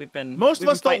 We've been Most of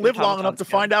us don't live long enough to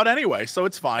find find out anyway, so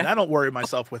it's fine. I don't worry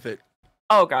myself with it.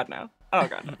 Oh god, no. Oh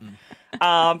god.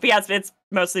 Mm-mm. But yeah, it's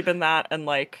mostly been that and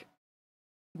like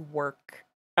work.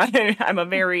 I'm a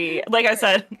very, like I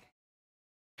said,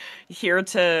 here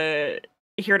to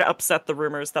upset the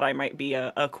rumors that I might be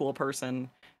a cool person.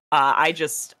 I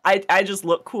just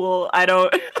look cool. I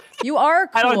don't You are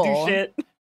cool. I don't do shit.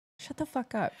 Shut the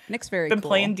fuck up. Nick's very Been cool.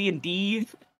 playing D&D.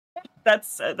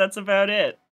 That's about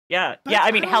it. Yeah. Yeah,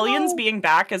 I mean I don't Hellions know. being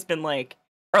back has been like,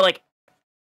 or like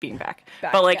being back.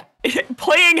 Back, But like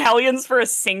playing Hellions for a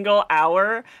single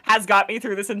hour has got me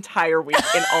through this entire week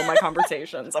in all my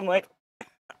conversations. I'm like,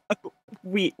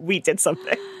 we did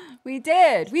something. We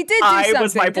did do I something,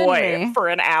 was my didn't boy we? for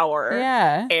an hour.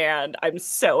 Yeah. And I'm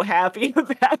so happy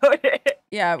about it.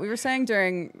 Yeah, we were saying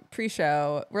during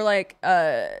pre-show, we're like,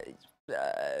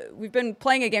 we've been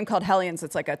playing a game called Hellions.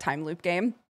 It's like a time loop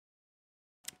game.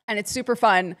 And it's super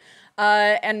fun.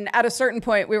 And at a certain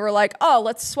point, we were like, oh,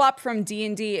 let's swap from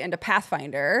D&D into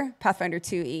Pathfinder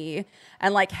 2E.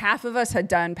 And like half of us had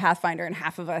done Pathfinder and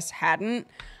half of us hadn't.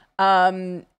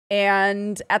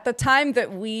 And at the time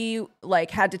that we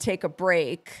like had to take a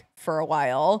break for a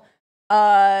while,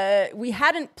 we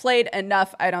hadn't played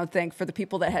enough, I don't think, for the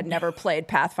people that had never played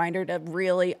Pathfinder to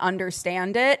really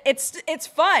understand it. It's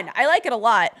fun. I like it a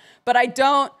lot, but I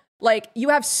don't like, you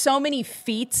have so many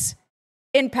feats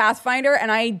in Pathfinder, and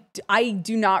I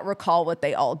do not recall what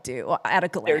they all do at a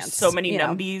glance. There's so many you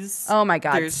know? numbies. Oh my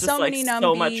god, There's so just many like numbies.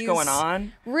 so much going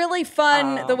on. Really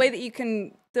fun. The way that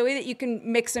you can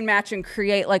mix and match and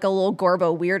create like a little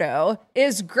Gorbo weirdo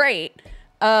is great.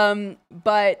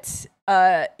 But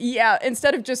yeah,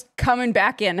 instead of just coming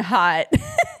back in hot,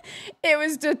 it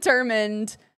was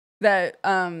determined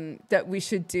that we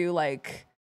should do like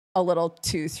a little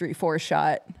 2, 3, 4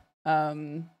 shot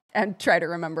and try to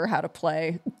remember how to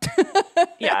play.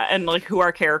 Yeah, and like who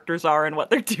our characters are and what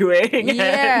they're doing.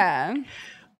 Yeah.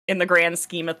 In the grand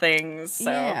scheme of things.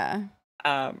 So, yeah.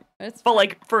 But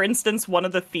like, for instance, one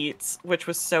of the feats, which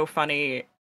was so funny,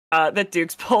 that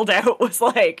Dukes pulled out was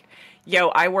like, yo,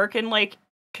 I work in like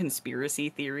conspiracy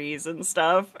theories and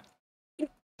stuff.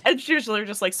 And she was literally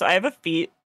just like, so I have a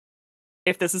feat.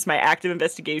 If this is my active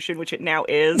investigation, which it now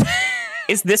is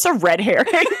this a red herring?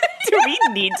 Do we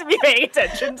need to be paying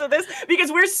attention to this?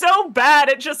 Because we're so bad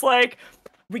at just like,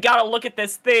 we gotta look at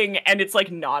this thing and it's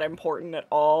like not important at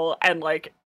all. And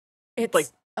like, It's like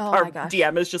our my gosh.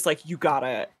 DM is just like, you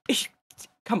gotta,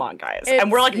 come on, guys. It's-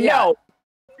 and we're like, yeah. no,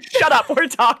 shut up, we're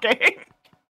talking.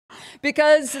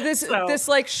 Because this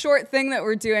like short thing that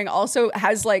we're doing also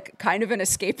has like kind of an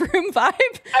escape room vibe.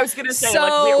 I was gonna say,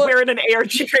 So- like, we're in an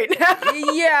ARG right now.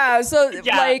 Yeah, so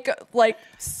Yeah. like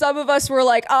some of us were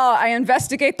like, oh, I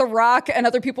investigate the rock, and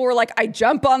other people were like, I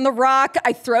jump on the rock,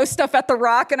 I throw stuff at the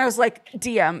rock, and I was like,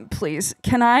 DM, please,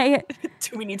 can I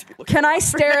Do we need to be looking at Can I rocks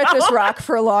stare right at this now? rock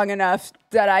for long enough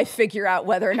that I figure out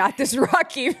whether or not this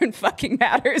rock even fucking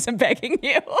matters? I'm begging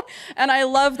you. And I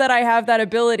love that I have that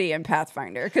ability in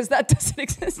Pathfinder because that doesn't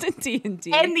exist in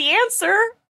D&D. And the answer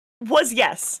was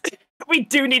yes. We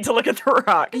do need to look at the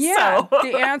rock. yeah, So.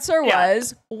 the answer Yeah.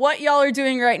 was what y'all are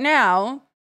doing right now,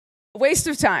 waste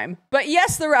of time. But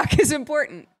yes, the rock is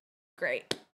important.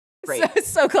 Great.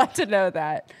 So glad to know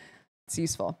that. It's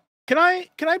useful. Can I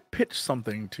pitch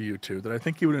something to you two that I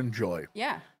think you would enjoy?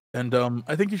 Yeah. And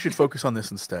I think you should focus on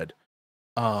this instead.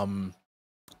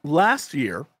 Last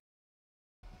year,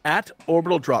 at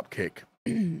Orbital Dropkick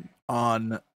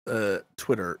on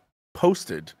Twitter,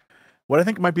 posted what I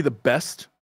think might be the best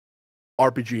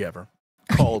RPG ever,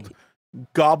 called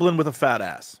Goblin with a Fat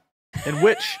Ass, in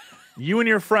which you and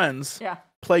your friends Yeah.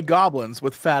 play goblins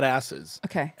with fat asses,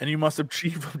 Okay. and you must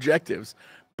achieve objectives.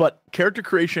 But character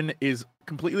creation is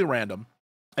completely random.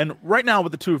 And right now,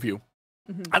 with the two of you,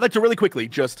 I'd like to really quickly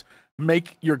just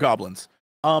make your goblins.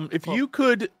 If you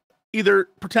could either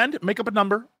pretend, make up a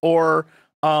number, or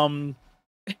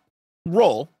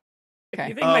roll. Okay.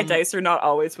 You think my dice are not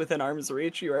always within arm's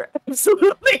reach? You are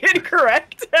absolutely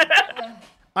incorrect.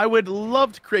 I would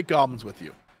love to create goblins with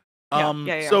you.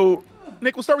 Yeah. So,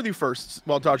 Nick, we'll start with you first.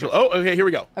 While Dodge. Oh, okay, here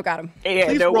we go. Oh, got him. Yeah,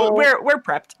 Please no, roll. we're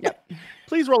prepped. Yep.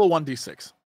 Please roll a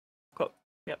 1d6. Cool.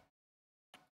 Yep.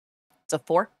 It's a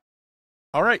 4.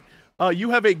 All right.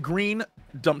 You have a green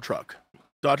dump truck.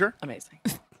 Dodger? Amazing.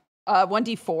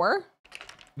 1d4.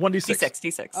 1d6.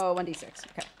 D6. Oh, 1d6.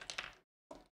 Okay.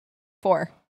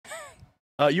 4.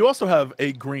 You also have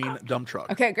a green dump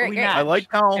truck. Okay, great, We great. match. I like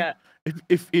how Yeah.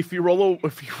 if you roll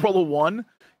a 1,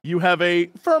 you have a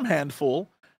firm handful.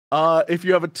 If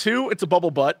you have a 2, it's a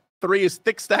bubble butt. 3 is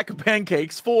thick stack of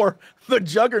pancakes. 4, the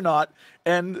juggernaut,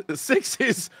 and 6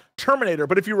 is Terminator.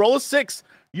 But if you roll a 6,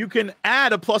 you can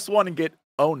add a +1 and get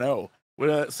oh no.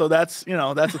 So that's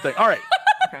that's the thing. All right.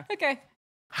 Okay.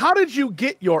 How did you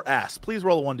get your ass? Please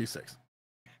roll a 1d6.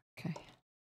 Okay.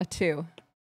 A 2.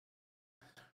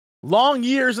 Long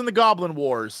years in the Goblin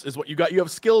Wars is what you got. You have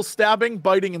skills stabbing,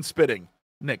 biting, and spitting.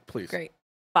 Nick, please. Great.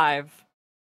 5.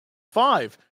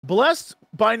 5. Blessed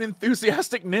by an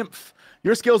enthusiastic nymph.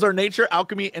 Your skills are nature,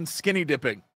 alchemy, and skinny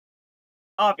dipping.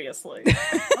 Obviously.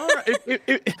 All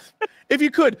right. If you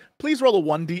could, please roll a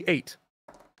 1d8.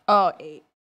 Oh, 8.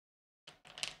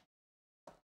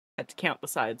 Had to count the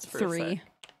sides for 3. a sec.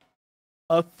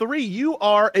 A 3. You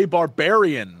are a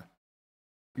barbarian.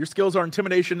 Your skills are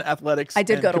intimidation, athletics, I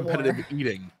did and go to competitive war.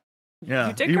 eating. Yeah,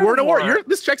 You did you go were to in a war. war.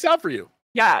 This checks out for you.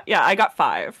 Yeah, I got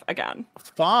 5 again.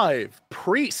 5.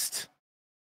 Priest.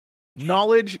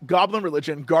 Knowledge, goblin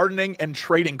religion, gardening, and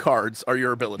trading cards are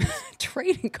your abilities.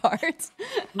 Trading cards.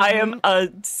 I am a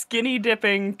skinny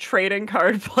dipping trading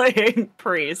card playing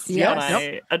priest, Yes. and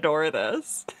I adore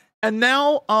this. And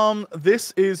now,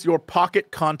 this is your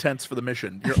pocket contents for the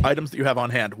mission. Your items that you have on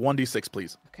hand. 1d6,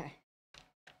 please. Okay.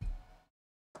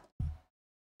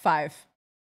 5.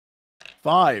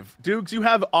 5. Dukes, you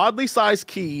have oddly sized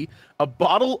key, a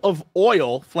bottle of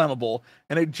oil, flammable,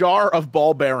 and a jar of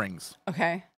ball bearings.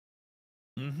 Okay.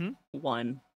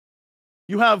 1.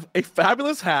 You have a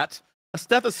fabulous hat, a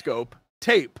stethoscope,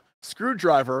 tape,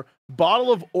 screwdriver,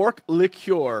 bottle of orc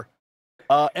liqueur,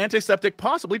 antiseptic,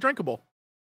 possibly drinkable.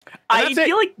 I that's it.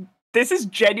 feel like this is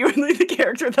genuinely the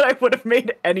character that I would have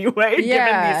made anyway, given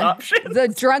these options. The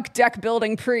drunk deck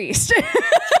building priest.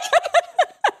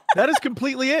 That is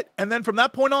completely it. And then from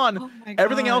that point on, Oh my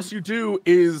everything God. else you do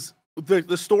is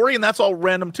the story, and that's all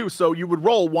random too. So you would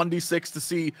roll 1d6 to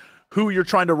see who you're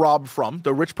trying to rob from,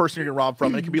 the rich person you're going to rob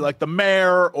from. And it could be like the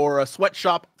mayor or a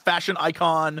sweatshop fashion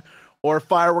icon or a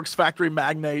fireworks factory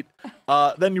magnate.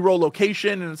 Then you roll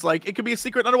location, and it's like, it could be a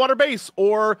secret underwater base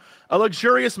or a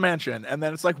luxurious mansion. And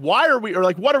then it's like, what are we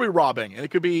robbing? And it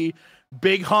could be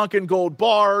big honkin' gold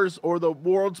bars or the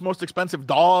world's most expensive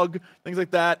dog, things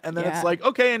like that. And then it's like,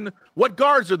 okay, and what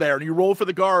guards are there? And you roll for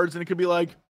the guards, and it could be like,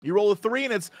 you roll a 3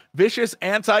 and it's vicious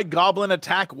anti-goblin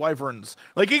attack wyverns.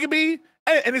 Like, it could be,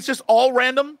 and it's just all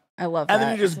random. I love that. And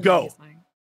then you just go.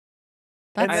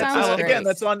 That And sounds great. again,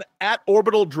 that's on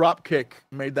 @Orbital Dropkick,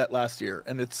 made that last year,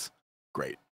 and it's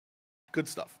great. Good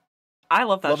stuff. I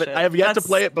love that Love shit. it. I have yet to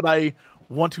play it, but I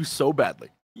want to so badly.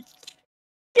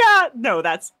 Yeah, no,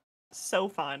 that's so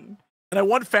fun. And I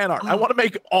want fan art. I want to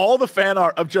make all the fan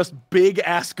art of just big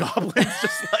ass goblins,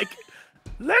 just like,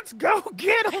 let's go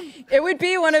get them. It would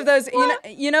be one of those,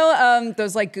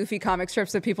 those like goofy comic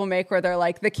strips that people make where they're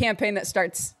like the campaign that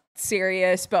starts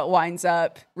serious but winds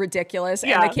up ridiculous,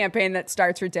 and the campaign that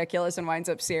starts ridiculous and winds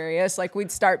up serious. Like,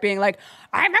 we'd start being like,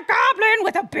 I'm a goblin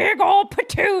with a big old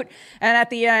patoot, and at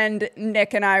the end,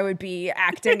 Nick and I would be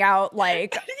acting out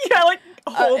like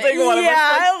holding one of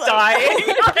us, dying.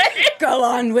 Go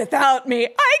on without me.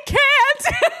 I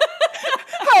can't.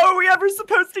 How are we ever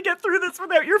supposed to get through this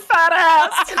without your fat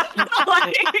ass?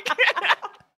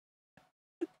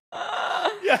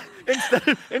 Yeah,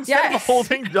 instead of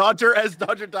holding Dodger as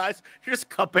Dodger dies, you're just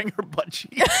cupping her butt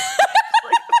cheeks.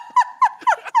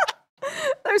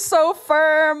 They're so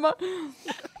firm.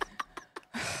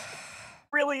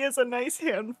 Really is a nice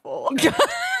handful.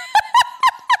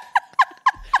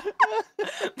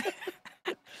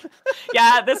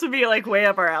 Yeah, this would be like way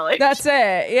up our alley. That's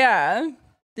it. Yeah.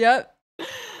 Yep.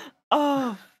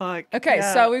 Oh, fuck. Okay,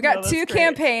 so we've got 2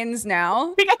 campaigns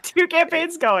now. We got 2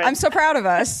 campaigns going. I'm so proud of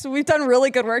us. We've done really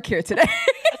good work here today.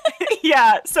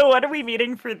 Yeah, so what are we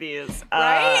meeting for these?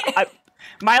 Right?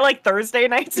 My like Thursday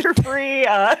nights are free.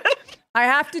 I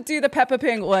have to do the Peppa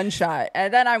Pig one shot,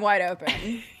 and then I'm wide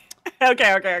open.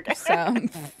 Okay. So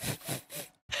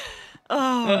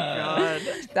oh god.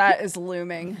 that is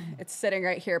looming. It's sitting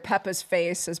right here. Peppa's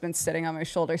face has been sitting on my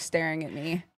shoulder staring at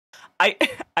me.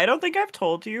 I don't think I've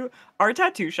told you, our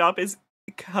tattoo shop is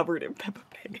covered in Peppa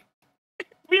Pig.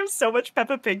 We have so much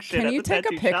Peppa Pig shit. Can you take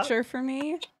a picture shop. for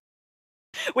me?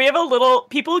 We have a little,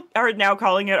 people are now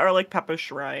calling it our like Peppa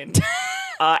Shrine.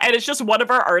 And it's just one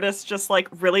of our artists just like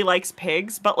really likes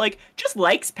pigs, but like just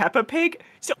likes Peppa Pig.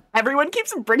 So everyone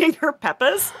keeps bringing her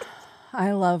Peppas.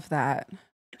 I love that.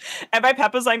 And by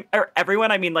Peppas,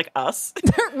 everyone, I mean like us.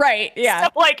 Right, yeah. So,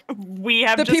 like, we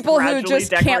have the just people who just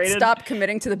decorated. Can't stop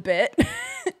committing to the bit.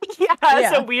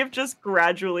 Yeah, so we have just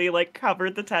gradually like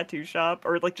covered the tattoo shop,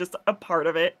 or like just a part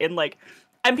of it in like,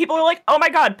 and people are like, oh my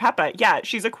god, Peppa, yeah,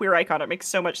 she's a queer icon. It makes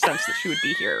so much sense that she would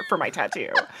be here for my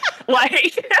tattoo.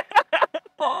 Like,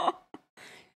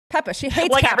 Peppa, she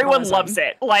hates like capitalism. everyone loves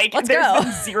it. Like, Let's there's go.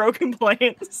 been 0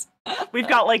 complaints. We've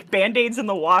got like band-aids in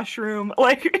the washroom.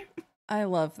 Like, I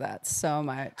love that so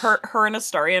much. her and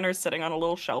Astarian are sitting on a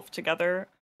little shelf together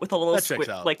with a little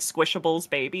like Squishables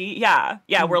baby. Yeah,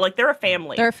 we're like, they're a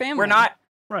family. They're a family. We're not.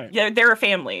 Right. Yeah, they're a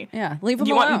family. Yeah, leave them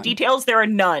You alone. want details? There are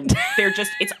none. They're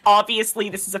just, it's obviously,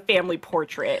 this is a family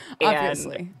portrait.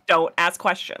 Obviously. And don't ask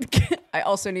questions. I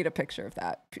also need a picture of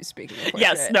that. Speaking of portrait,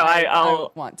 Yes, no, I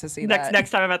want to see that. Next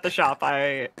time I'm at the shop,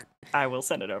 I will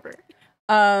send it over.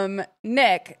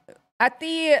 Nick, at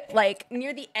the, like,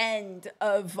 near the end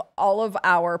of all of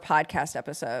our podcast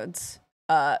episodes,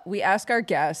 we ask our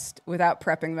guest, without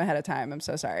prepping them ahead of time, I'm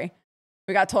so sorry.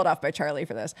 We got told off by Charlie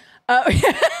for this.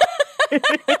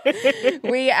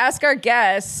 We ask our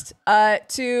guest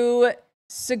to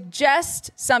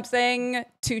suggest something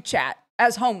to chat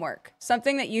as homework,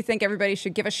 something that you think everybody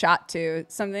should give a shot to,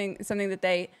 something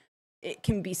that it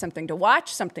can be something to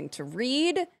watch, something to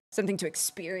read, something to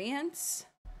experience,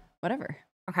 whatever.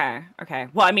 Okay.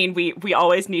 Well, I mean, we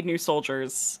always need new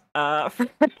soldiers. And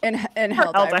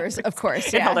Helldivers, of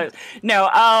course. Yeah. Helldivers. No,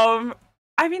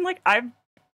 I mean, like,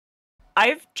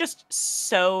 I've just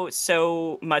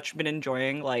so much been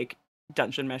enjoying like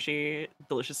Dungeon Meshi,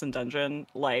 Delicious in Dungeon.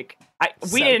 Like,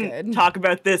 we didn't talk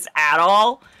about this at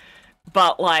all,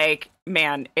 but like,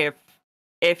 man,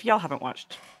 if y'all haven't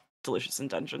watched Delicious in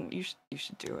Dungeon, you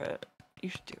should do it. You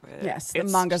should do it. Yes, the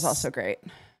manga's also great.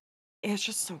 It's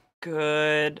just so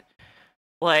good.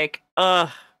 Like,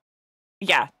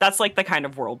 yeah, that's like the kind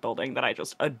of world building that I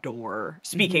just adore.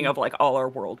 Speaking of like all our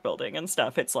world building and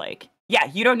stuff, it's like, yeah,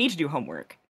 you don't need to do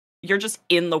homework. You're just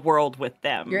in the world with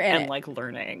them. You're in and it. Like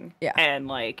learning. Yeah. And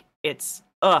like it's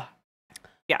yeah.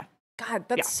 God,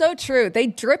 that's so true. They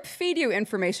drip feed you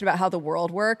information about how the world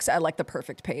works at like the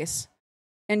perfect pace.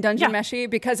 in Dungeon Meshi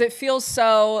because it feels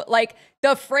so like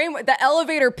the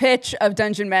elevator pitch of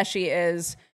Dungeon Meshi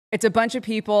is it's a bunch of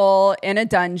people in a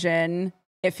dungeon.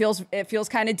 It feels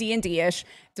kind of D&D-ish.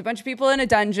 It's a bunch of people in a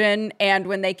dungeon, and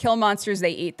when they kill monsters, they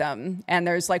eat them. And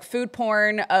there's like food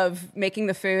porn of making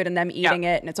the food and them eating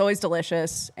it, and it's always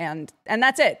delicious. And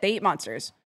that's it. They eat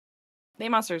monsters. They eat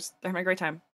monsters. They're having a great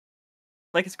time.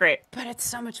 Like, it's great. But it's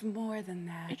so much more than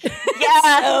that.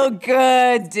 Yeah. So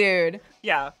good, dude.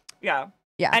 Yeah.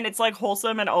 And it's like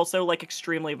wholesome and also like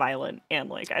extremely violent, and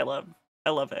like I love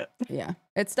it. Yeah.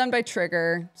 It's done by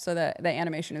Trigger, so the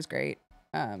animation is great.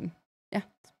 It's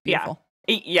beautiful.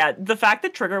 Yeah, the fact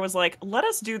that Trigger was like, let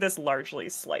us do this largely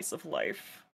slice of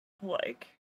life, like,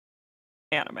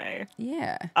 anime.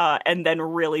 Yeah. And then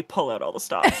really pull out all the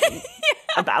stops. And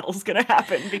a battle's gonna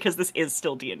happen because this is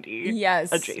still D&D.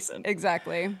 Yes. Adjacent.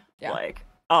 Exactly. Yeah. Like,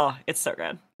 oh, it's so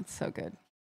good. It's so good.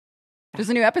 There's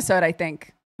a new episode, I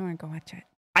think. I want to go watch it.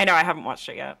 I know, I haven't watched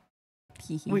it yet.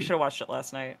 We should have watched it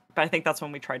last night. But I think that's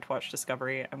when we tried to watch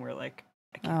Discovery, and we're like,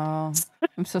 oh,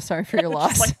 I'm so sorry for your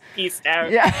loss. Just like, peaced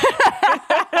out. Yeah.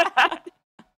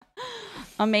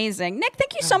 Amazing. Nick,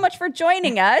 thank you so much for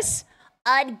joining us.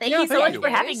 Thank you so much for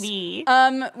having me.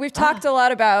 We've talked a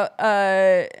lot about,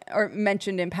 or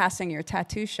mentioned in passing, your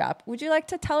tattoo shop. Would you like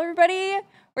to tell everybody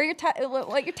where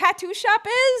what your tattoo shop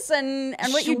is and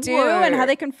what you do and how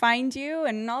they can find you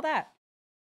and all that?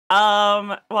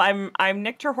 Well, I'm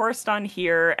NICterHorst on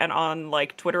here and on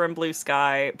like Twitter and Blue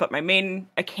Sky, but my main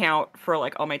account for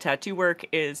like all my tattoo work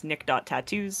is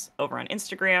nic.tattoos over on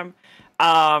Instagram.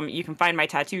 You can find my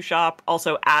tattoo shop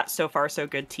also at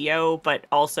SoFarSoGoodTO, but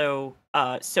also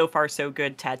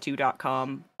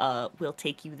SoFarSoGoodTattoo.com will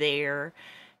take you there.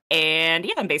 And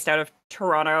yeah, I'm based out of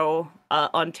Toronto,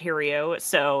 Ontario,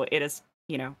 so it is,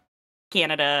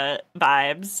 Canada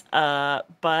vibes,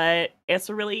 but it's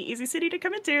a really easy city to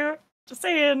come into. Just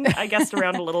saying. I guessed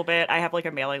around a little bit. I have like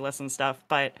a mailing list and stuff,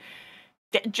 but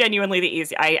genuinely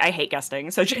I hate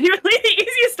guesting, so genuinely the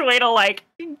easiest way to like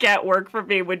get work for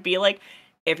me would be like,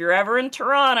 if you're ever in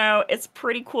Toronto, it's a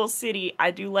pretty cool city.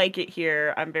 I do like it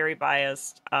here. I'm very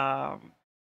biased, but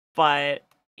we're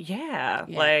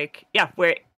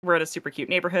in a super cute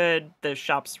neighborhood. The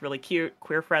shop's really cute,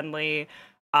 queer friendly.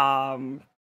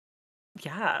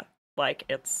 Yeah, like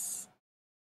it's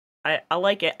I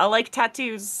like it. I like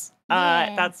tattoos.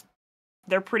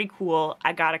 They're pretty cool.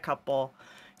 I got a couple,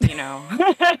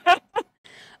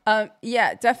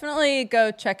 Yeah, definitely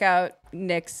go check out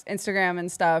Nick's Instagram and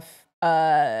stuff.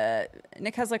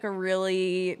 Nick has like a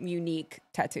really unique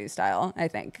tattoo style, I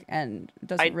think, and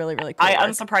does really, really cool I work.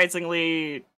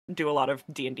 unsurprisingly do a lot of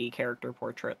D&D character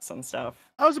portraits and stuff.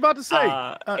 I was about to say,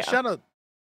 yeah. shout out.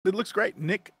 It looks great.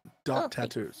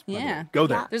 Nic.tattoos. Yeah. Go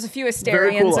there. There's a few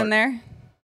Asterians in there.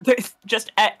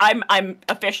 Just I'm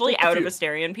officially out of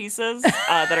Asterian pieces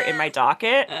that are in my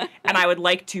docket, and I would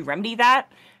like to remedy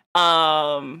that.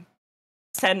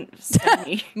 Send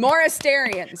me more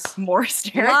Asterians. More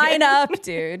Asterians. Line up,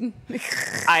 dude.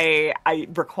 I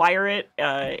require it.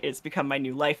 It's become my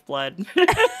new lifeblood.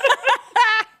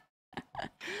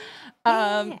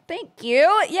 Thank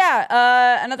you.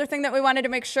 Yeah. Another thing that we wanted to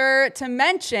make sure to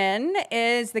mention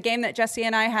is the game that Jesse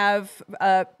and I have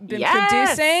been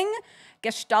producing.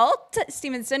 Gestalt,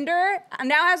 Steven Cinder,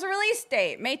 now has a release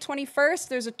date, May 21st.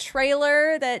 There's a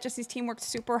trailer that Jesse's team worked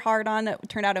super hard on that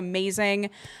turned out amazing.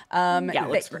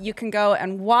 That you can go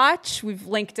and watch. We've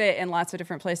linked it in lots of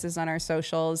different places on our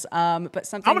socials. But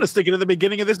something I'm going to stick it at the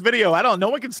beginning of this video. No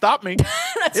one can stop me.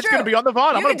 That's it's true. going to be on the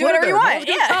VOD. I'm going to do whatever you want.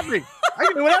 No stop me. I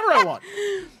can do whatever I want.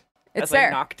 It's As there.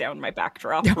 I knock down my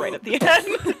backdrop right at the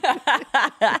end.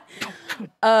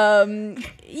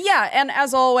 Yeah, and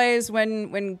as always,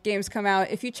 when games come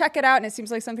out, if you check it out and it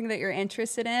seems like something that you're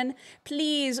interested in,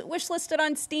 please wishlist it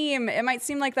on Steam. It might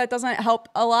seem like that doesn't help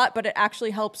a lot, but it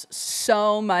actually helps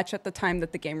so much at the time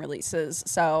that the game releases.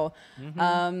 So,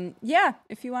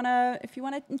 if you wanna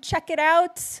check it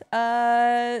out,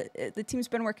 the team's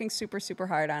been working super, super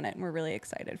hard on it, and we're really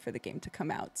excited for the game to come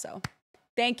out. So,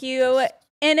 thank you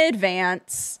in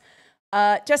advance.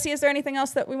 Jesse, is there anything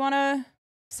else that we want to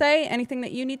say? Anything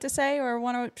that you need to say or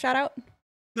want to shout out?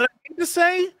 That I need to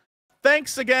say,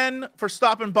 thanks again for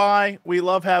stopping by. We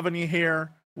love having you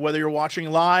here, whether you're watching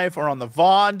live or on the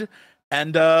VOD.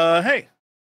 And hey,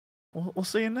 we'll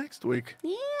see you next week.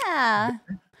 Yeah.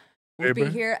 We'll be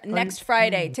here next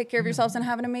Friday. Take care of yourselves and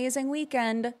have an amazing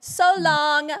weekend. So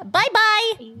long.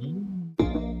 Bye-bye.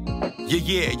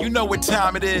 Yeah, you know what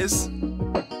time it is.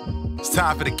 It's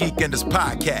time for the Geekenders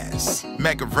podcast.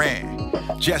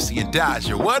 MegaRan, Jesse and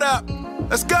Dodger, what up?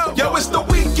 Let's go. Yo, it's the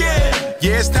weekend.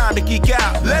 Yeah, it's time to geek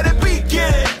out. Let it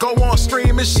begin. Go on,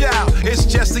 stream and shout. It's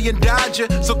Jesse Jesse and Dodger,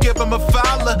 so give them a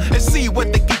follow and see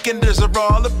what the Geekenders are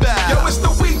all about. Yo, it's the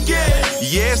weekend.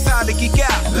 Yeah, it's time to geek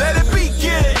out. Let it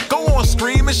begin. Go on,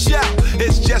 scream and shout.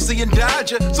 It's Jesse and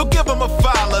Dodger, so give them a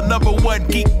follow. #1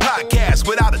 geek podcast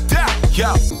without a doubt.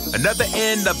 Yo, another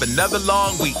end of another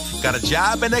long week. Got a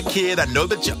job and a kid, I know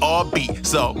that you all beat.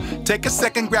 So take a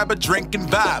second, grab a drink and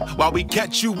vibe while we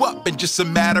catch you up in just a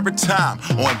matter of time.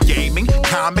 On gaming,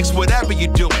 comics, whatever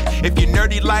you're doing. If you're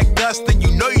nerdy like us, then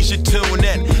you know you should tune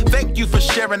in. Thank you for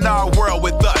sharing our world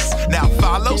with us. Now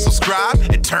follow, subscribe,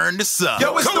 and turn this up.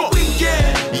 Yo, it's the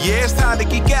weekend. Yeah, it's time to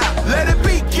geek out. Let it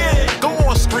begin. Go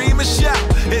on, scream and shout.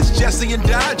 It's Jesse and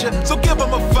Dodger, so give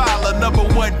them a follow.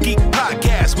 #1 geek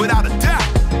podcast without a